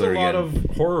 There is a popular lot again.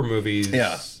 of horror movies.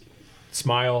 Yeah.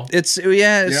 Smile. It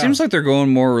seems like they're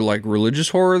going more like religious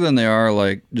horror than they are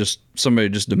like just somebody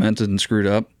just demented and screwed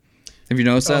up. Have you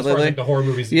noticed that As far as, lately? like, the horror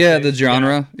movies. these Yeah, days. the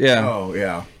genre. Yeah. Oh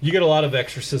yeah. You get a lot of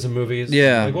exorcism movies.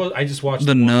 Yeah. Like, well, I just watched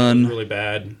The one that was Nun. really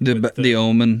bad. The with the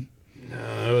Omen.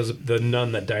 it was the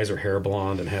nun that dyes her hair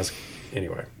blonde and has.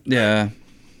 Anyway, Yeah.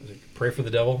 Pray for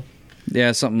the Devil.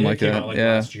 Yeah, something like it came that. out like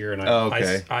Yeah. last year, and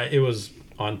okay. it was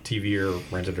on TV or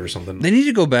rented or something. They need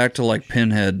to go back to like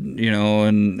Pinhead,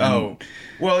 and Oh,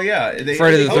 well, yeah.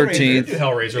 Friday the Hellraiser 13th. did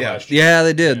Hellraiser Yeah. last year. Yeah,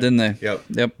 they did, didn't they? Yep.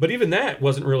 Yep. But even that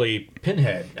wasn't really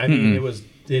Pinhead. I mean,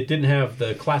 it didn't have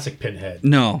the classic Pinhead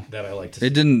No. that I like to see.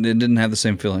 It didn't have the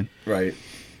same feeling. Right.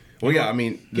 Well, yeah. I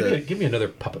mean, Give me another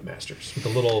Puppet Masters with the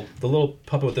little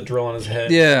puppet with the drill on his head.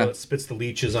 Yeah. That spits the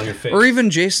leeches on your face. Or even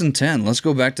Jason 10. Let's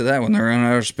go back to that when they're in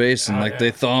outer space and yeah.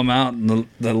 they thaw him out and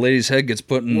the lady's head gets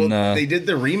put in. they did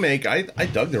the remake. I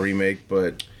dug the remake,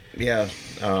 but yeah,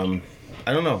 I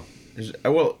don't know.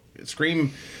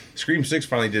 Scream 6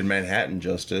 finally did Manhattan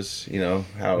justice. You know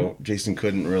how Jason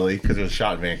couldn't really because it was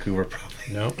shot in Vancouver,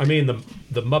 probably. No, I mean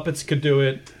the Muppets could do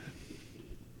it.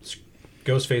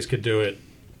 Ghostface could do it.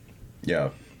 Yeah.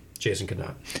 Jason could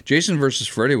not. Jason versus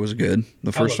Freddy was good.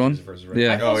 The first I love one. Jason versus Freddy.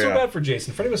 I Yeah. felt so yeah. bad for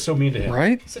Jason. Freddy was so mean to him.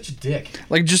 Right? Such a dick.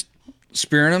 Like just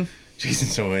spearing him.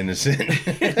 Jason's so innocent.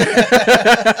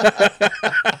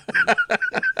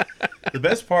 The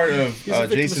best part of He's a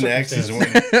victim of Jason X is when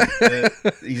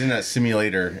he's in that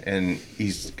simulator and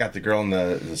he's got the girl in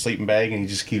the sleeping bag and he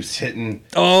just keeps hitting.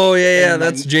 Oh yeah, And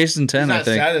that's then Jason 10, He's I not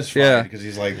think. satisfied Yeah. because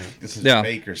he's like, this is Yeah.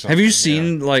 fake or something. Have you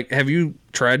seen have you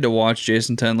tried to watch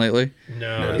Jason 10 lately?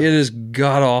 No. It is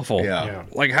god awful. Yeah. Yeah.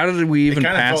 Like how did we It even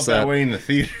kind of pass felt that way in the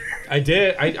theater. I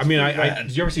did. I mean,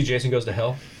 did you ever see Jason Goes to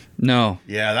Hell? No.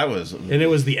 Yeah, that was. And it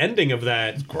was the ending of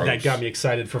that gross. that got me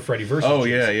excited for Freddy versus Oh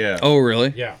Jason. yeah, yeah, Oh really?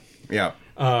 Yeah. yeah.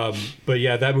 But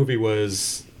yeah, that movie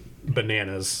was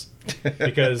bananas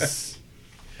because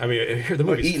I mean, the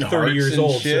movie's eating 30 years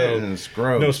old, shit, so and it's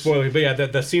gross. no spoiling. But yeah,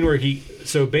 the scene where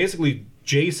so basically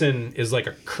Jason is like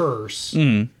a curse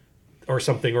or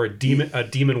something, or a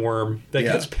demon worm that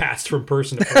gets passed from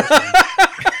person to person.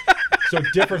 So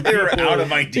different people. They're out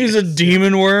of ideas. He's a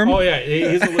demon worm. Oh yeah,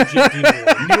 he's a legit demon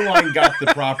worm. New Line got the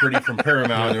property from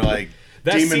Paramount. They're like,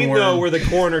 That demon scene worm. though, where the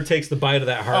coroner takes the bite of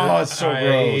that heart, Oh, it's so gross.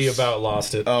 I about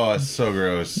lost it. Oh, it's so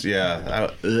gross.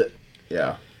 Yeah.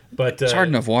 Yeah. But It's hard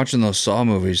enough watching those Saw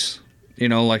movies. You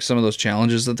know, like some of those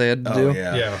challenges that they had to do. Oh,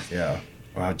 yeah. Yeah.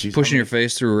 Wow, geez. Pushing your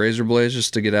face through razor blades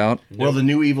just to get out. Well, the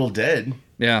new Evil Dead.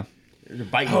 Yeah. They're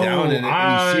biting down and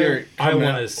you see her I coming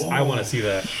want out. to. I want to see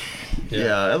that.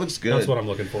 Yeah, that looks good. That's what I'm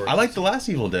looking for. I like the last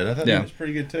Evil Dead. I thought that was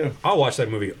pretty good too. I'll watch that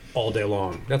movie all day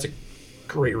long. That's a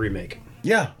great remake.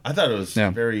 Yeah, I thought it was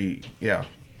very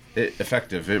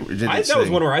effective. It did That was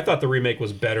one where I thought the remake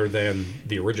was better than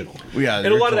the original. Yeah, and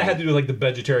a lot of that had to do with like the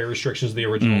budgetary restrictions of the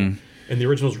original. And the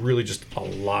original's really just a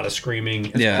lot of screaming.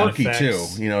 It's quirky too.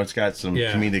 You know, it's got some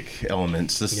comedic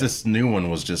elements. This new one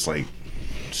was just like,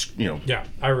 Yeah,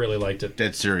 I really liked it.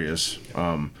 Dead serious.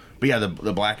 But yeah, the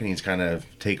blackenings kind of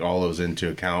take all those into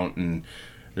account, and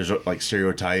there's like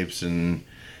stereotypes, and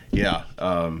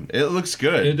it looks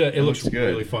good. It looks good.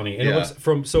 really funny. And it looks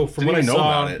from what I saw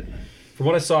about it. From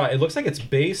what I saw, it looks like it's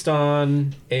based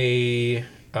on a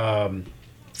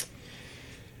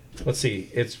let's see.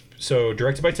 It's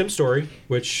directed by Tim Story,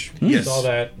 which you saw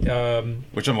that.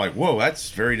 Which I'm like, whoa,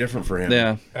 that's very different for him.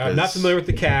 Yeah. I'm not familiar with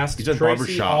the cast. He's done Tracy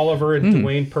Barbershop. Oliver and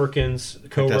Dwayne Perkins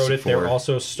co-wrote Fantastic it. They're Four.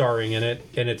 also starring in it,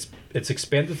 and it's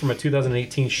expanded from a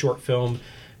 2018 short film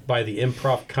by the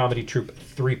improv comedy troupe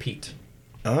Three Pete.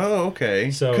 Oh, okay.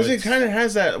 So because it kind of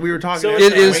has that. We were talking. So about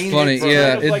it is Wayne funny. from- Yeah,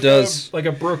 Kind of it like does. like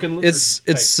a broken lizard It's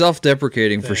type.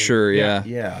 self-deprecating for thing. sure. Yeah.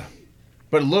 Yeah,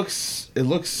 but it looks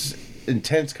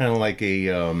intense, kind of like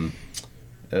a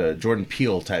Jordan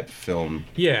Peele type film.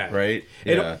 Yeah. Right.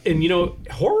 And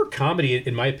horror comedy,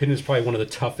 in my opinion, is probably one of the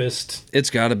toughest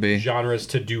It's got to be. genres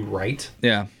to do right.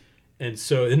 Yeah. And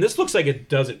this looks like it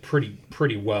does it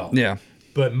pretty well. Yeah.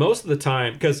 But most of the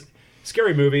time, because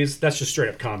scary movies, that's just straight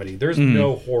up comedy. There's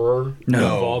no horror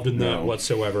involved in that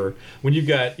whatsoever. When you've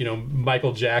got,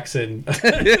 Michael Jackson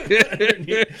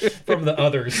from The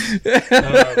Others.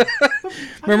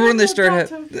 Remember when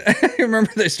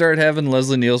they started having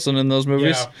Leslie Nielsen in those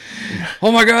movies? Yeah.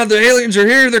 Oh my God, the aliens are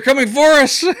here! They're coming for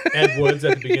us! Ed Woods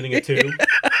at the beginning of 2.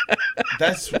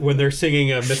 That's When they're singing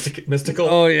mystical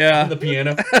Oh, yeah. on the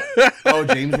piano.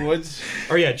 James Woods.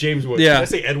 Or yeah, James Woods. Yeah. Did I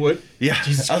say Ed Wood? Yeah,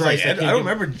 Jesus I was Christ, like, I don't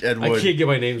remember Ed Wood. I can't get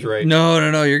my names right.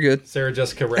 No, you're good. Sarah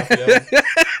Jessica Raphael.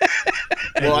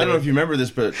 Well, I don't know if you remember this,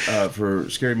 but for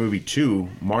Scary Movie 2,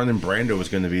 Marlon Brando was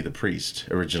going to be the priest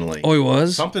originally. Oh, he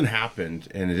was? Something happened,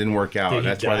 and it didn't work out. Did And he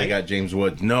that's why they die? got James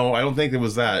Woods. No, I don't think it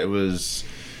was that. It was...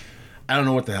 I don't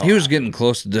know what the hell He was happened. getting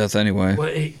close to death anyway.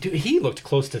 Well, dude, he looked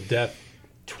close to death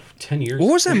 10 years.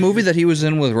 What was that movie that he was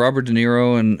in with Robert De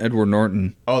Niro and Edward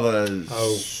Norton? Oh,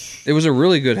 It was a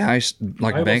really good heist,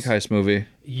 I bank almost- heist movie.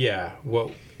 yeah.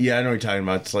 Well, Yeah, I know what you're talking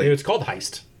about. It's like... it's called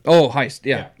Heist. Oh, heist.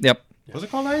 Yeah. Yeah. Yep. Was it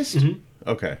called Heist?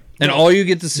 Okay. And all you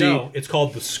get to see... No, it's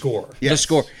called The Score. The Yes.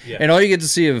 score. Yeah. And all you get to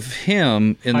see of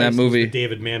him in Heist that was movie... the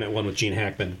David Mamet one with Gene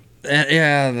Hackman.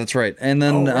 Yeah, that's right. And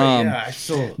then Oh, right, yeah, I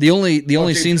still... the only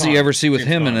James scenes that you Caan. ever see with James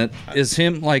him in Caan. it is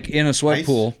him like in a sweat Heist?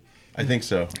 pool. I think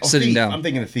so. Oh, Sitting Thief. down. I'm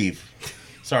thinking of Thief.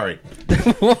 Sorry. He's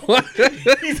over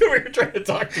here trying to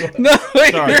talk to him. No,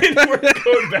 Sorry. We're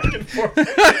going back and forth.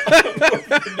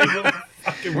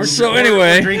 So We're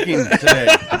anyway, drinking today.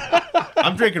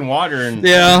 I'm drinking water and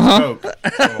Coke. So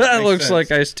that makes looks sense.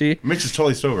 like iced tea. Mitch is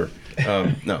totally sober.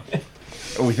 No.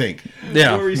 We think.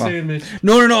 Yeah. What were you well. saying, Mitch?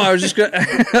 No. I was just gonna.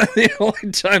 The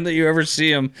only time that you ever see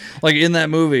him, like in that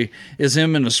movie, is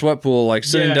him in a sweat pool, like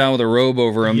sitting Yeah. down with a robe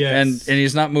over him, Yes. and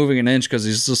he's not moving an inch because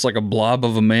he's just like a blob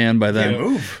of a man by then. Can't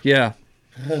move. Yeah,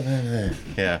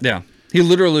 Yeah. yeah. He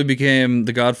literally became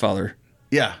the Godfather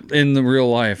Yeah. in the real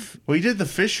life. Well, he did the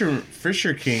Fisher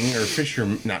King, or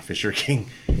not Fisher King.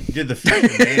 He did the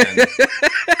Fisher Man.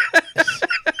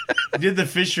 He did the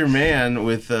Fisher Man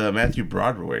with Matthew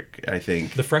Broderick, I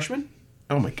think. The Freshman?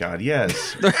 Oh my God,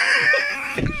 yes.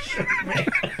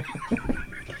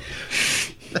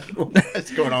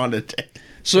 What's going on today?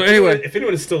 So anyway, If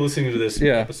anyone is still listening to this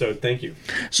episode, thank you.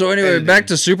 So anyway, back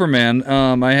to Superman.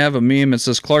 I have a meme. It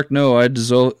says, "Clark, no, I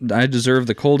deserve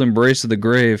the cold embrace of the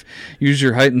grave. Use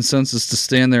your heightened senses to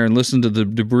stand there and listen to the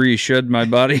debris shed my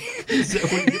body."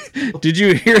 Did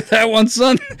you hear that one,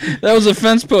 son? That was a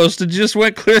fence post. It just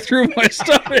went clear through my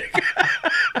stomach.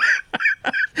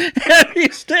 And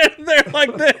he's standing there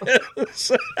like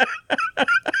this.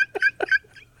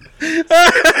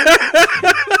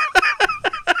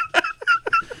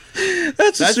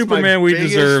 That's a Superman my we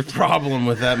biggest deserved. problem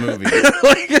with that movie.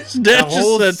 Like his dad The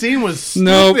whole just said, scene was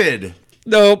Nope. stupid.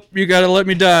 "Nope, you got to let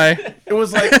me die." It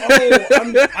was like,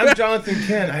 oh, I'm Jonathan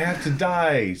Kent. I have to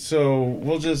die. So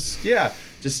we'll just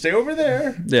stay over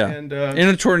there. Yeah, And, in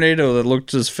a tornado that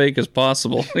looked as fake as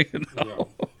possible. You know?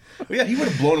 yeah, he would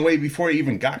have blown away before he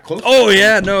even got close. Oh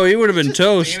yeah, no, he would have been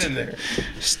toast. Standing there.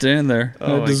 Stand there.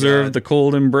 Oh, I deserve God. the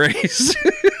cold embrace.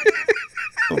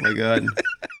 Oh my god.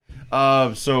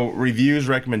 So reviews,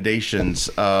 recommendations.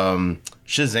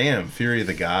 Shazam! Fury of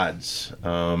the Gods.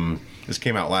 This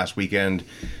came out last weekend.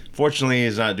 Fortunately,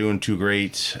 it's not doing too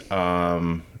great.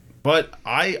 But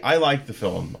I liked the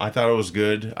film. I thought it was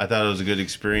good. I thought it was a good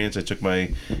experience. I took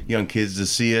my young kids to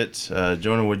see it.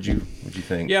 Jonah, what'd you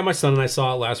think? Yeah, my son and I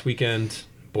saw it last weekend.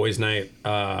 Boys' night.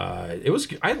 I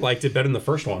liked it better than the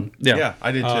first one. Yeah,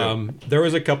 I did too. There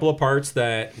was a couple of parts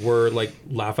that were like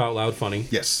laugh out loud funny.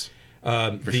 Yes.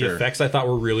 The sure. effects I thought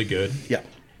were really good. Yeah.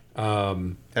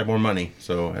 Had more money,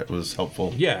 so it was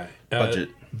helpful. Yeah. Budget.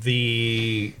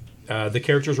 The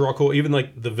characters were all cool. Even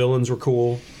like the villains were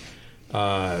cool.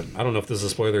 I don't know if this is a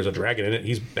spoiler. There's a dragon in it.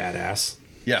 He's badass.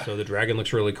 Yeah. So the dragon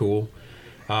looks really cool.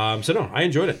 So no, I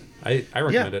enjoyed it. I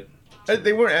recommend it.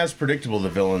 They weren't as predictable, the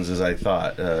villains, as I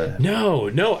thought. No.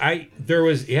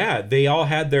 They all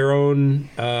had their own.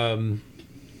 I'm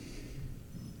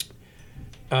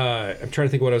trying to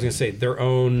think of what I was going to say. Their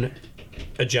own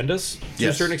agendas to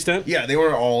a certain extent. Yeah, they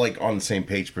weren't all like on the same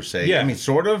page per se. Yeah. I mean,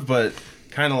 sort of, but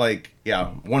kind of like,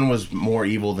 one was more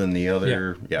evil than the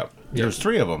other. Yeah. There's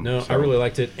three of them. No, so. I really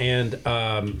liked it. And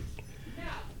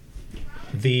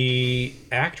the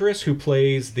actress who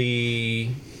plays the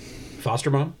foster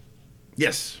mom.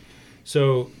 Yes.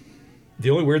 So the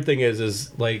only weird thing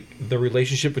is like the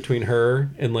relationship between her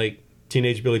and like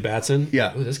teenage Billy Batson.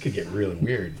 Yeah. Ooh, this could get really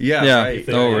weird. Yeah. Yeah. Right.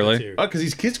 Oh, really? Oh, because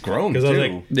these kids grown, too. Because I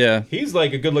was like, Yeah. he's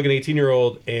like a good-looking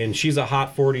 18-year-old, and she's a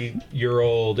hot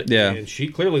 40-year-old, Yeah. and she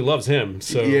clearly loves him.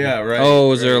 So Yeah, right. Oh,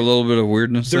 was there a little bit of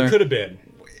weirdness there there? could have been.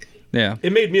 Yeah.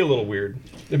 It made me a little weird.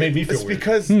 It made me feel It's weird.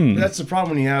 because that's the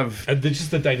problem when you have...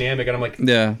 Just the dynamic, and I'm like,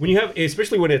 Yeah. when you have,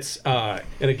 especially when it's, and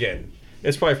again,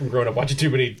 it's probably from growing up watching too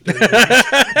many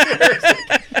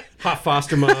hot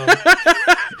foster mom.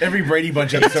 Every Brady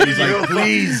Bunch episode, he's like,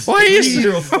 please. Why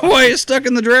are you stuck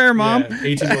in the dryer, Mom?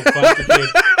 18-year-old foster kid.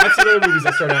 I've seen other movies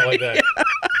that start out like that.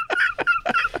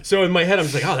 So in my head, I'm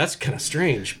just like, oh, that's kind of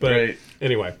strange. But Right.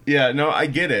 anyway. Yeah, no, I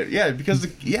get it. Yeah, because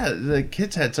the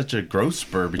kids had such a growth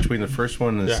spur between the first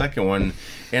one and the second one,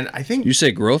 and I think You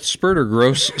say growth spurt or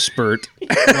gross spurt?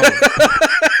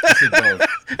 I said both.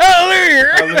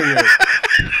 Hallelujah!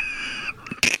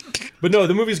 But no,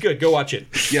 the movie's good. Go watch it.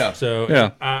 Yeah. So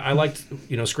Yeah. I liked,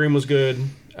 Scream was good.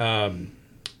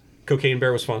 Cocaine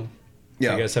Bear was fun.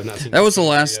 Yeah. You guys have not seen That was the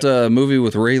Cocaine Bear last yet. movie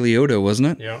with Ray Liotta,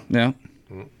 wasn't it? Yeah.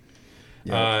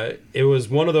 Yeah. It was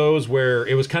one of those where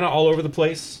it was kind of all over the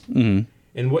place. Mm-hmm.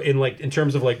 In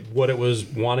terms of like what it was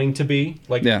wanting to be.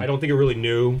 Like Yeah. I don't think it really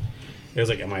knew. It was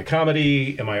like, am I a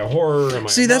comedy? Am I a horror? Am I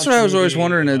See, a that's what I was always monster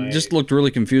wondering. movie? It just looked really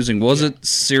confusing. Was it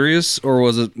serious or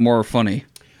was it more funny?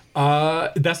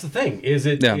 That's the thing. Is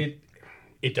it? Yeah.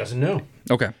 It doesn't know,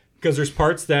 Okay. because there's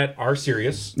parts that are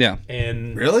serious. Yeah.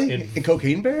 And Really? and- In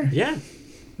Cocaine Bear? yeah.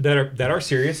 That are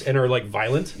serious and are like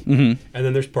violent. Mm-hmm. And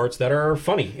then there's parts that are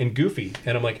funny and goofy.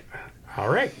 And I'm like, all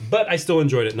right, but I still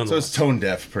enjoyed it So nonetheless. it's tone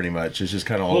deaf, pretty much. It's just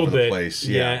kind of a all little over bit. the place.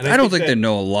 Yeah. Yeah. And I don't think that- they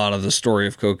know a lot of the story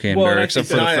of Cocaine Well, and Bear, I except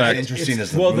think for the that- Not as fact. interesting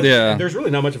as the well, movie. Yeah. there's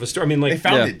really not much of a story. I mean, like They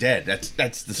found Yeah. it dead.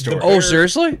 That's the story. Oh,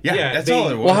 seriously? yeah, yeah, that's they- all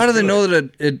it was. Well, how do they to know it. that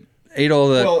it ate all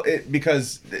that? Well,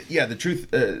 because the truth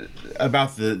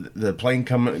about the plane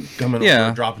coming Yeah.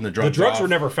 over, dropping the the drugs. drugs off. were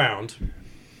never found.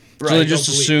 so they right. just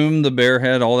don't believe. assumed the bear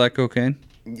had all that cocaine?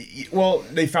 Well,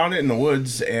 they found it in the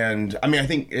woods, and I mean, I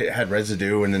think it had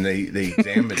residue, and then they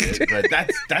examined it. But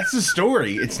that's the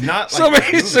story. It's not like So that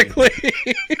movie. basically,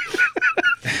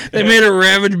 they made a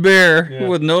ravaged bear Yeah.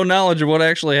 with no knowledge of what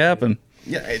actually happened.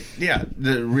 Yeah,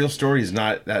 the real story is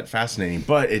not that fascinaning,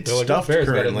 but it's They're like, stuffed this bear's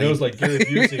got a currently. nose like Gary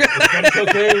Busey. It's got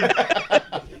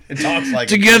cocaine. It talks like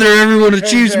Together, everyone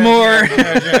achieves more. No,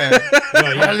 yeah.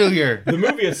 Hallelujah. The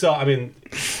movie itself, I mean,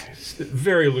 it's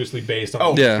very loosely based on.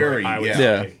 Oh, Yeah. very, I would yeah.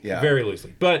 say. Yeah. Very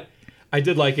loosely, but I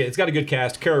did like it. It's got a good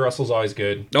cast. Kerry Russell's always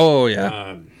good. Oh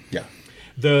yeah, Yeah.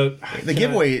 They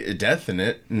give away a death in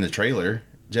it in the trailer.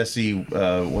 Jesse,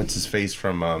 what's his face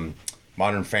from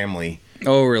Modern Family?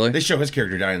 oh really? They show his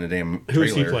character die in the damn trailer.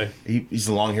 Who's he play? He's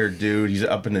the long-haired dude. He's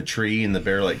up in a tree, and the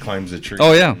bear like climbs the tree.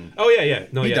 Oh yeah. Oh yeah.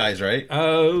 No, He yeah. dies, right?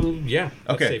 Oh yeah.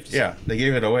 That's Okay, safe to say. yeah, they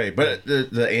gave it away. But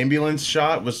the ambulance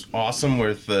shot was awesome.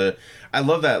 With I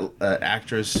love that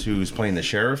actress who's playing the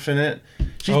sheriff in it.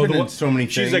 She's been in so many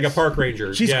things. She's like a park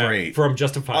ranger. She's great. From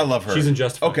Justified. I love her. She's in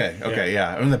Justified. Okay,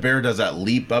 yeah. When the bear does that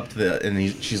leap up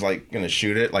to she's like gonna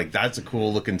shoot it. Like that's a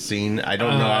cool looking scene. I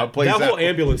don't know how it plays out. That whole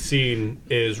ambulance scene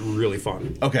is really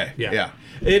fun. Okay, yeah.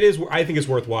 It is. I think it's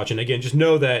worth watching. Again, just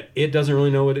know that it doesn't really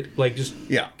know what it like. Just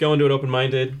go into it open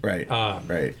minded. Right.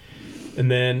 Right. And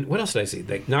then what else did I see?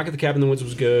 Like Knock at the Cabin in the Woods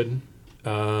was good.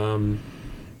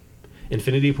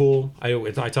 Infinity Pool.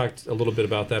 I talked a little bit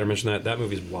about that. I mentioned that. That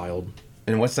movie's wild.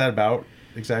 And what's that about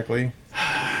exactly?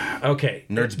 Okay.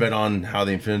 Nerds bet on how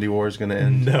the Infinity War is going to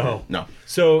end? No.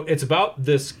 So it's about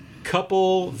this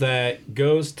couple that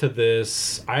goes to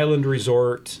this island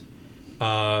resort.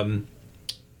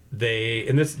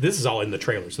 This is all in the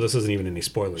trailer, so this isn't even any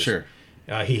spoilers. Sure.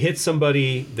 He hits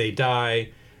somebody, they die.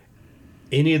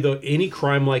 Any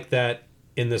crime like that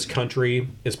in this country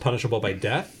is punishable by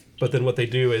death. But then what they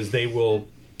do is they will,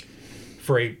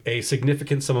 for a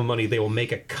significant sum of money, they will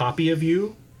make a copy of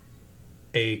you,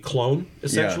 a clone,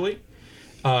 essentially,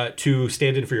 to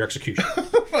stand in for your execution.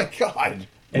 Oh my God.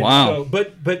 And wow. So,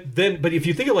 but if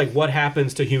you think of like what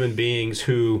happens to human beings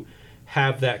who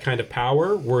have that kind of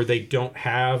power where they don't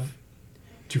have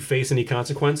to face any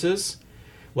consequences,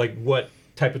 like what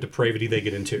type of depravity they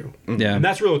get into. Yeah. And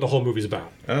that's really what the whole movie's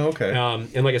about. Oh, okay.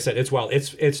 And like I said, it's wild.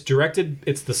 It's directed,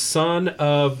 it's the son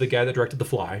of the guy that directed The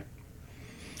Fly.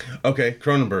 Okay,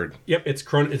 Cronenberg. Yep, it's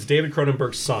David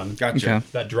Cronenberg's son. Gotcha. Okay.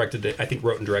 That directed it, I think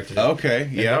wrote and directed it. Okay,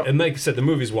 yeah. And like I said, the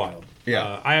movie's wild.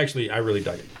 Yeah. I really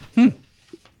dug it.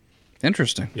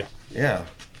 Interesting. Yeah. Yeah.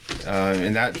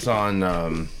 And that's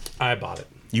on... I bought it.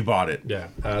 You bought it. Yeah.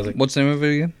 I was like, What's the name of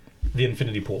it again? The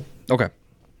Infinity Pool. Okay.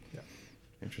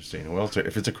 Interesting. Well,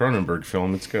 if it's a Cronenberg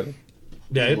film, it's good.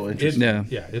 Yeah,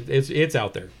 it's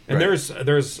out there, and Right.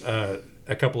 there's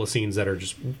a couple of scenes that are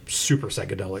just super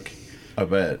psychedelic. I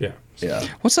bet. Yeah. Yeah.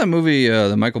 What's that movie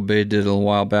that Michael Bay did a little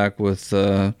while back with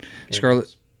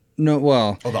Scarlett? No,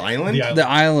 well, Oh, the island? The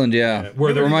Island, yeah.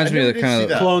 Where it the- reminds I me of never the did kind see of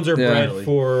that. Clones are Yeah. bred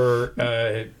for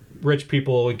rich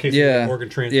people in case Yeah. of organ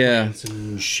transplants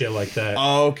and shit like that.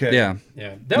 Oh, okay. yeah. Yeah,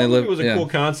 that They movie live- was a yeah. cool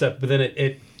concept, but then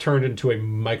it turned into a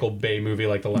Michael Bay movie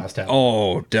like the last half.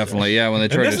 Oh, definitely, yeah. When they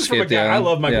and tried to this is from a escape the guy. I island.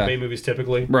 love Michael yeah. Bay movies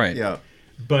typically, Right. Yeah.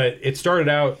 but it started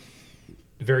out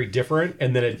very different,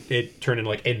 and then it turned into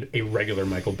like a regular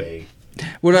Michael Bay.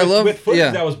 What I love, with footage yeah.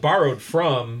 that was borrowed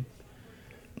from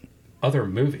other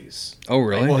movies. Oh,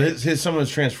 really? Well, some of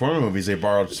his Transformer movies, they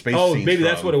borrowed space Oh, scenes maybe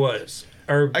that's from. what it was.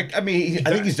 Or I mean,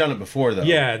 I think he's done it before, though.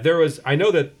 yeah, there was. I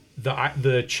know that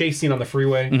the chase scene on the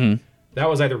freeway that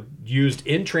was either used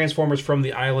in Transformers from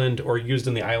the island or used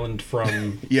in the island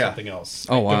from something else.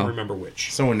 Oh, I wow. don't remember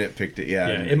which. Someone nitpicked it, yeah.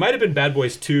 Yeah, it might have been Bad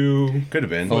Boys 2. Could have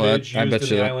been. Oh, Footage I used bet in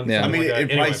you the that. island, Yeah. I something mean, like that. it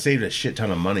probably Anyway, saved a shit ton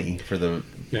of money for the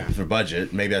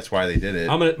budget. Maybe that's why they did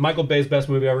it. Michael Bay's best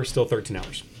movie ever, still 13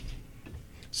 Hours.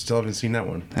 Still haven't seen that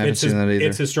one. I haven't seen that either.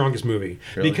 It's his strongest movie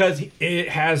Really? because it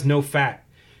has no fat.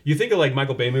 You think of like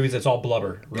Michael Bay movies, it's all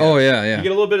blubber. Right? Oh, yeah, yeah. You get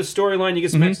a little bit of storyline, you get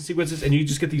some action sequences, and you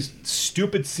just get these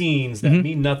stupid scenes that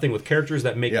mean nothing with characters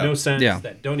that make no sense, Yeah.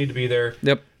 that don't need to be there.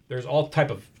 Yep. There's all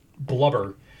type of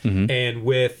blubber, and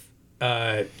with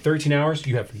 13 Hours,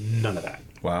 you have none of that.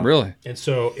 Wow. Really? And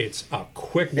so it's a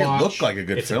quick watch. It looked like a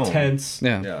good film. It's intense.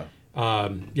 Yeah.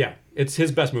 Yeah. It's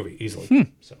his best movie easily.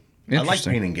 So I like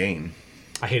Interesting. Pain and Gain.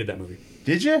 I hated that movie.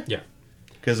 Did you? Yeah,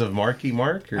 Because of Marky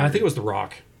Mark? Or? I think it was The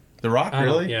Rock. The Rock, I don't-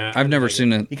 really? Yeah, I've never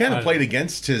seen it. He kind of played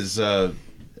against his,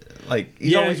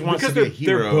 he always wants to because be a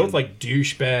hero. they're both like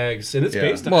douchebags, and it's Yeah.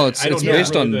 based on. Well, it's I don't know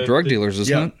based really on drug dealers,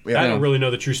 isn't Yeah. it? Yeah. I don't really know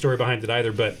the true story behind it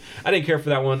either, but I didn't care for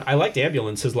that one. I liked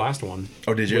Ambulance, his last one.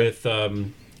 Oh, did you? With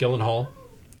Gyllenhaal.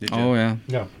 Did you? Oh, yeah.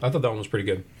 Yeah, I thought that one was pretty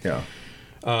good. Yeah.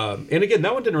 And again,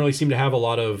 that one didn't really seem to have a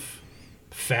lot of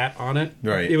fat on it.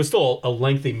 Right. It was still a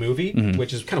lengthy movie,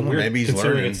 which is kind of weird maybe he's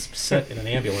considering learning. it's set in an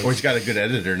ambulance. Or he's got a good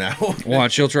editor now.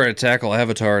 Watch, he'll try to tackle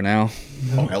Avatar now.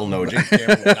 Oh, hell no. James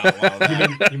Cameron will not allow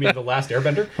that. You mean The Last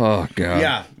Airbender? Oh, God.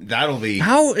 Yeah, that'll be...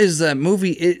 How is that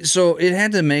movie? So it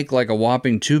had to make like a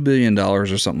whopping $2 billion or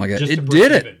something like that. Just to It break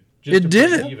did even. it. Just It to did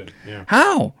break it. even. Yeah.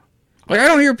 How? Like, I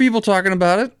don't hear people talking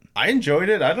about it. I enjoyed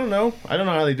it. I don't know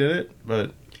how they did it,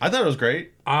 but I thought it was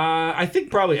great. I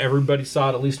think probably everybody saw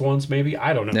it at least once, maybe.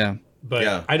 I don't know. Yeah. But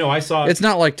Yeah. I know I saw it. It's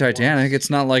not like Titanic. It's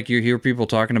not like you hear people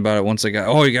talking about it once they got,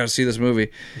 oh, you got to see this movie.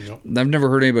 Nope. I've never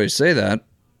heard anybody say that.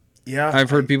 Yeah. I've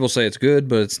heard people say it's good,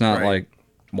 but it's not Right. like,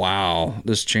 wow,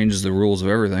 this changes the rules of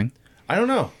everything. I don't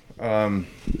know.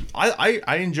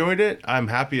 I enjoyed it. I'm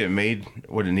happy it made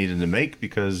what it needed to make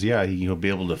because, yeah, he'll be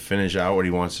able to finish out what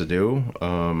he wants to do.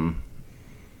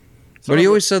 But he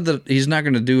always said that he's not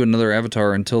going to do another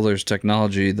Avatar until there's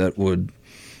technology that would,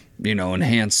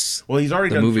 enhance Well, he's already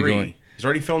the done movie 3. going. He's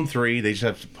already filmed 3. They just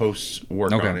have to post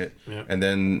work on it. Yeah. And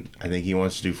then I think he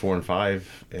wants to do 4 and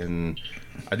 5. And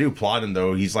I do applaud him,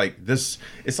 though. He's like this.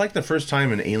 It's like the first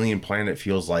time an alien planet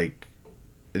feels like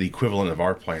the equivalent of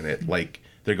our planet. Like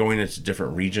they're going into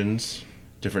different regions,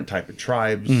 different type of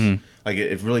tribes. Like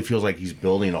it really feels like he's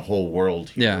building a whole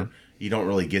world here. Yeah. You don't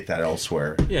really get that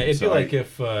elsewhere. Yeah, it'd be like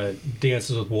if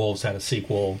Dances with Wolves had a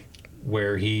sequel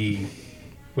where he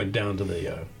went down to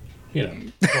the, You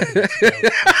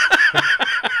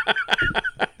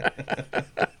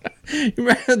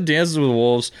remember Dances with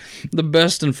Wolves? The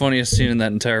best and funniest scene in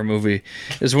that entire movie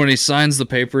is when he signs the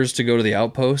papers to go to the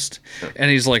outpost,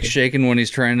 and he's like shaking when he's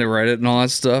trying to write it and all that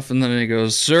stuff, and then he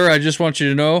goes, "Sir, I just want you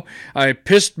to know I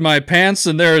pissed my pants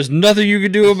and there is nothing you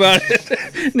can do about it."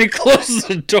 And he closes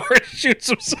the door and shoots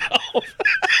himself.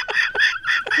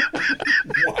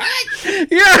 What?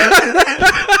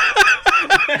 Yeah.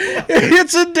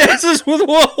 It's in Dances with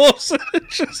Wolves.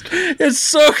 It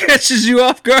so catches you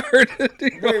off guard.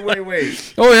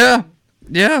 Wait. Oh, yeah.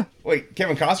 Yeah. Wait,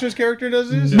 Kevin Costner's character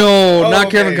does this? No, not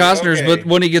Kevin Costner's, but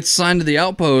when he gets signed to the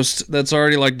outpost that's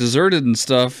already like deserted and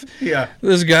stuff. Yeah.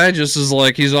 This guy just is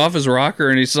like, he's off his rocker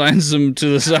and he signs him to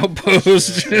this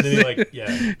outpost. And then he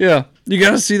Yeah. You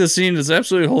got to see the scene. It's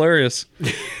absolutely hilarious. You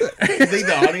think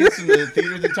the audience in the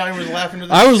theater at the time was laughing at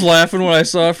this? I was laughing when I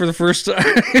saw it for the first time.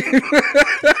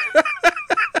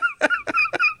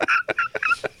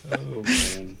 Oh,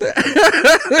 man.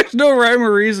 There's no rhyme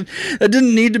or reason. That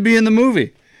didn't need to be in the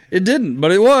movie. It didn't,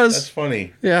 but it was. That's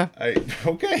funny. Yeah.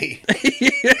 Okay.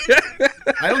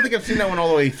 I don't think I've seen that one all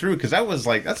the way through because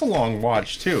that's a long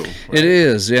watch too. Right? It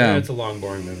is, yeah. It's a long,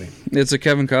 boring movie. It's a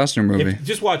Kevin Costner movie.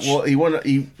 Just watch. Well, he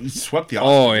swept the Oscars.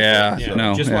 Oh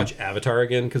yeah. Watch Avatar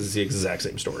again because it's the exact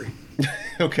same story.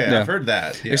 Okay, I've heard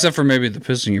that. Yeah. Except for maybe the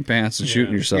pissing your pants and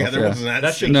shooting yourself. Yeah, there wasn't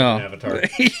that. Shouldn't have been Avatar.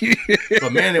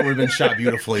 But man, it would have been shot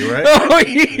beautifully, right? Oh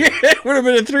yeah, it would have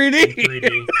been in 3D.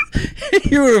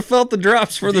 3D. You would have felt the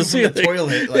drops for the ceiling. The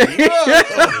toilet, like,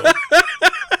 whoa.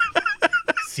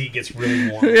 Seat gets really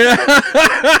warm. Yeah.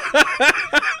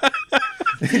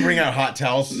 They bring out hot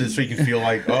towels so you can feel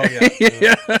like, oh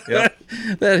yeah. Yep.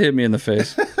 That hit me in the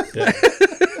face. Yeah.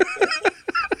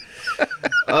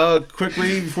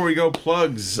 Quickly before we go,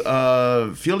 plugs.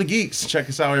 Field of Geeks. Check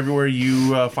us out everywhere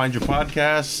you find your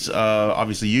podcasts.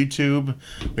 Obviously YouTube.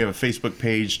 We have a Facebook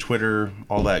page, Twitter,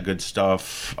 all that good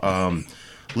stuff.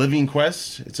 Living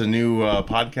Quest. It's a new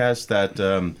podcast that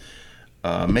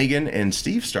Megan and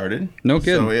Steve started. No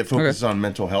kidding. So it focuses on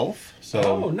mental health.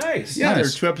 So nice. Yeah,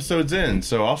 nice. They're 2 episodes in.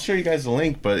 So I'll share you guys the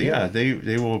link. But yeah,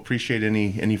 they will appreciate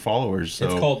any followers.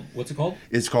 So what's it called?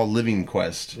 It's called Living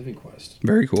Quest. Living Quest.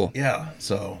 Very cool. Yeah.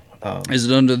 So. Is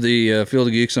it under the Field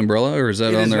of Geeks umbrella, or is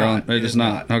that on their own? It is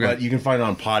not. Okay. But you can find it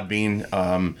on Podbean.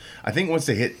 I think once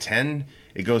they hit 10,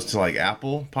 it goes to like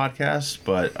Apple Podcasts.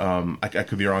 But I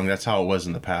could be wrong. That's how it was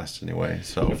in the past, anyway.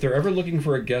 So if they're ever looking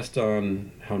for a guest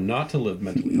on how not to live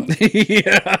mentally healthy,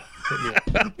 yeah.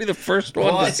 I'll be the first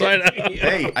one to sign up.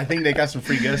 Hey, I think they got some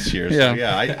free guests here. So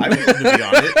Yeah. I would love to be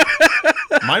on it.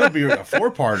 Mine would be a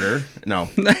 4-parter. No.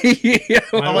 Yeah.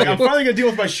 I'm like, I'm finally going to deal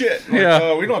with my shit. I'm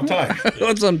like, we don't have time.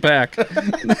 Let's unpack.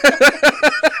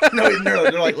 No,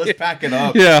 they're like, let's pack it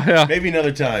up. Yeah. Maybe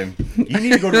another time. You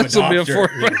need to go to a This will be a doctor.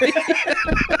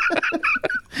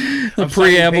 The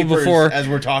preamble before as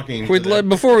we're talking.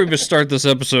 before we start this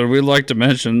episode, we'd like to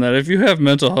mention that if you have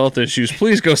mental health issues,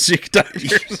 please go seek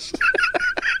doctors.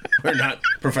 We're not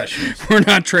professionals. We're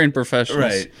not trained professionals.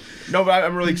 Right. No, but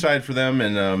I'm really excited for them,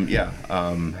 and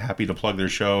happy to plug their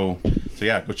show. So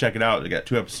yeah, go check it out. They got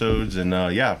 2 episodes, and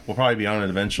we'll probably be on it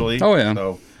eventually. Oh yeah.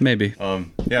 So maybe.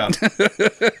 Yeah.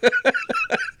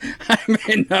 I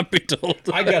may not be told.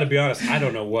 I gotta be honest, I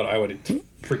don't know what I would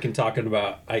freaking talking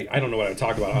about. I don't know what I would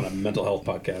talk about on a mental health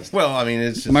podcast. Well, I mean,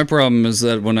 it's just, My problem is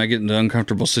that when I get into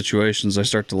uncomfortable situations, I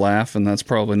start to laugh, and that's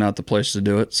probably not the place to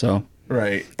do it. So.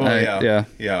 right. Oh yeah.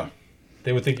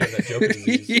 They would think you have that joke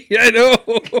disease. Yeah, I know.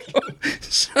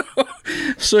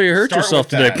 So you hurt yourself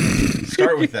today.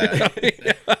 Start with that.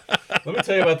 Let me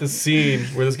tell you about this scene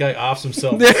where this guy offs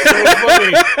himself. It's so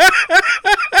funny.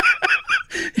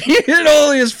 It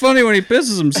only is funny when he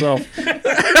pisses himself.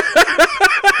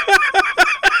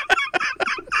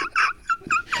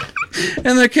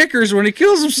 And the kicker's when he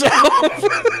kills himself.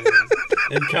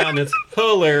 And it's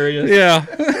hilarious. Yeah.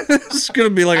 It's going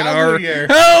to be like an hour.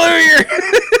 Hallelujah.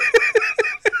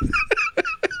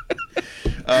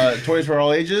 Toys for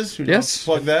all ages. Yes.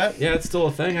 Plug that. Yeah, it's still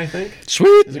a thing, I think.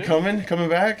 Sweet. Is it coming? Coming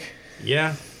back?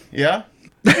 Yeah. Yeah.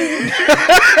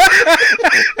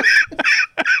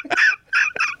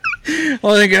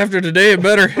 Well, I think after today it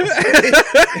better.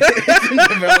 It's in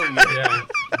development. Yeah.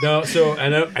 No, so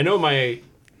I know my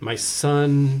my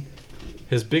son,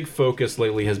 his big focus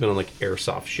lately has been on like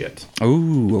airsoft shit.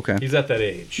 Oh, okay. He's at that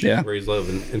age where he's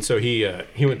living, and so he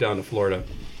went down to Florida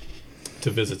to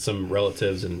visit some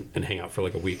relatives and hang out for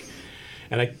like a week,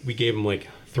 and we gave him like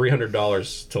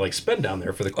 $300 to like spend down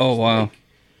there for the course of the week.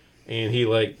 And he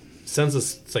like sends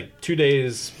us, it's like 2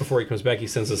 days before he comes back, he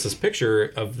sends us this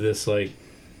picture of this like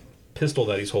pistol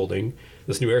that he's holding,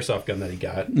 this new airsoft gun that he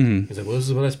got. He's like, well, this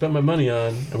is what I spent my money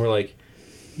on. And we're like,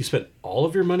 you spent all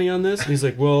of your money on this? And he's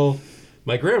like, well,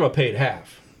 my grandma paid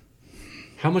half.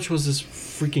 How much was this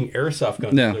freaking airsoft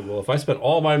gun? Yeah. Like, well, if I spent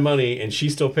all my money and she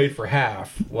still paid for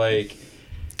half, like...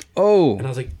 Oh. And I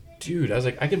was like, dude,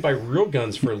 I can buy real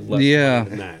guns for less money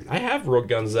than that. I have real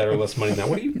guns that are less money than that.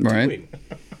 What are you doing?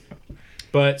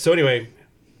 But, so anyway,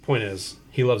 point is,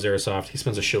 he loves airsoft. He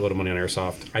spends a shitload of money on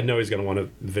airsoft. I know he's going to want to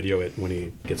video it when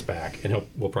he gets back, and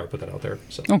we'll probably put that out there.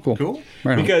 So. Oh, cool. Cool.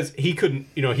 Right because he couldn't,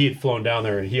 he had flown down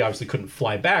there, and he obviously couldn't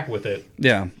fly back with it.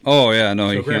 Yeah. Oh, yeah. No,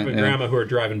 so you Grandpa can't. and Grandma, who are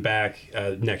driving back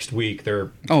next week,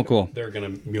 cool. They're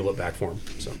going to mule it back for him.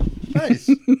 So Nice.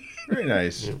 Very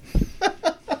nice.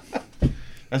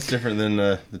 That's different than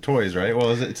the toys, right?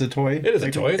 Well, it's a toy? It is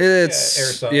a toy. It's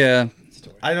airsoft. Yeah.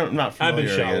 I'm not familiar, I've been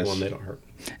shot I with guess. one. They don't hurt.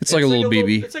 It's like a little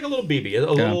BB. It's like a little BB.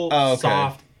 A little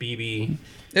soft BB.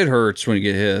 It hurts when you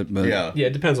get hit, but Yeah. Yeah,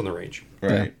 it depends on the range.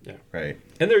 Right. Yeah. Right.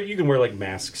 And there you can wear like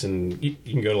masks, and you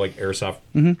can go to like airsoft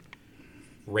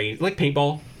range, like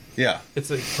paintball. Yeah.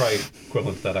 It's like probably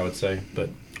equivalent to that, I would say. But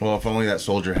Well, if only that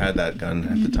soldier had that gun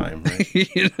at the time, right?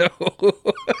 you know.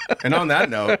 And on that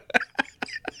note,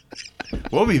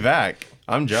 we'll be back.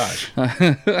 I'm Josh.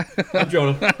 I'm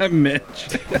Jonah. I'm Mitch.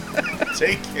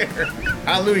 Take care.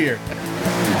 Hallelujah.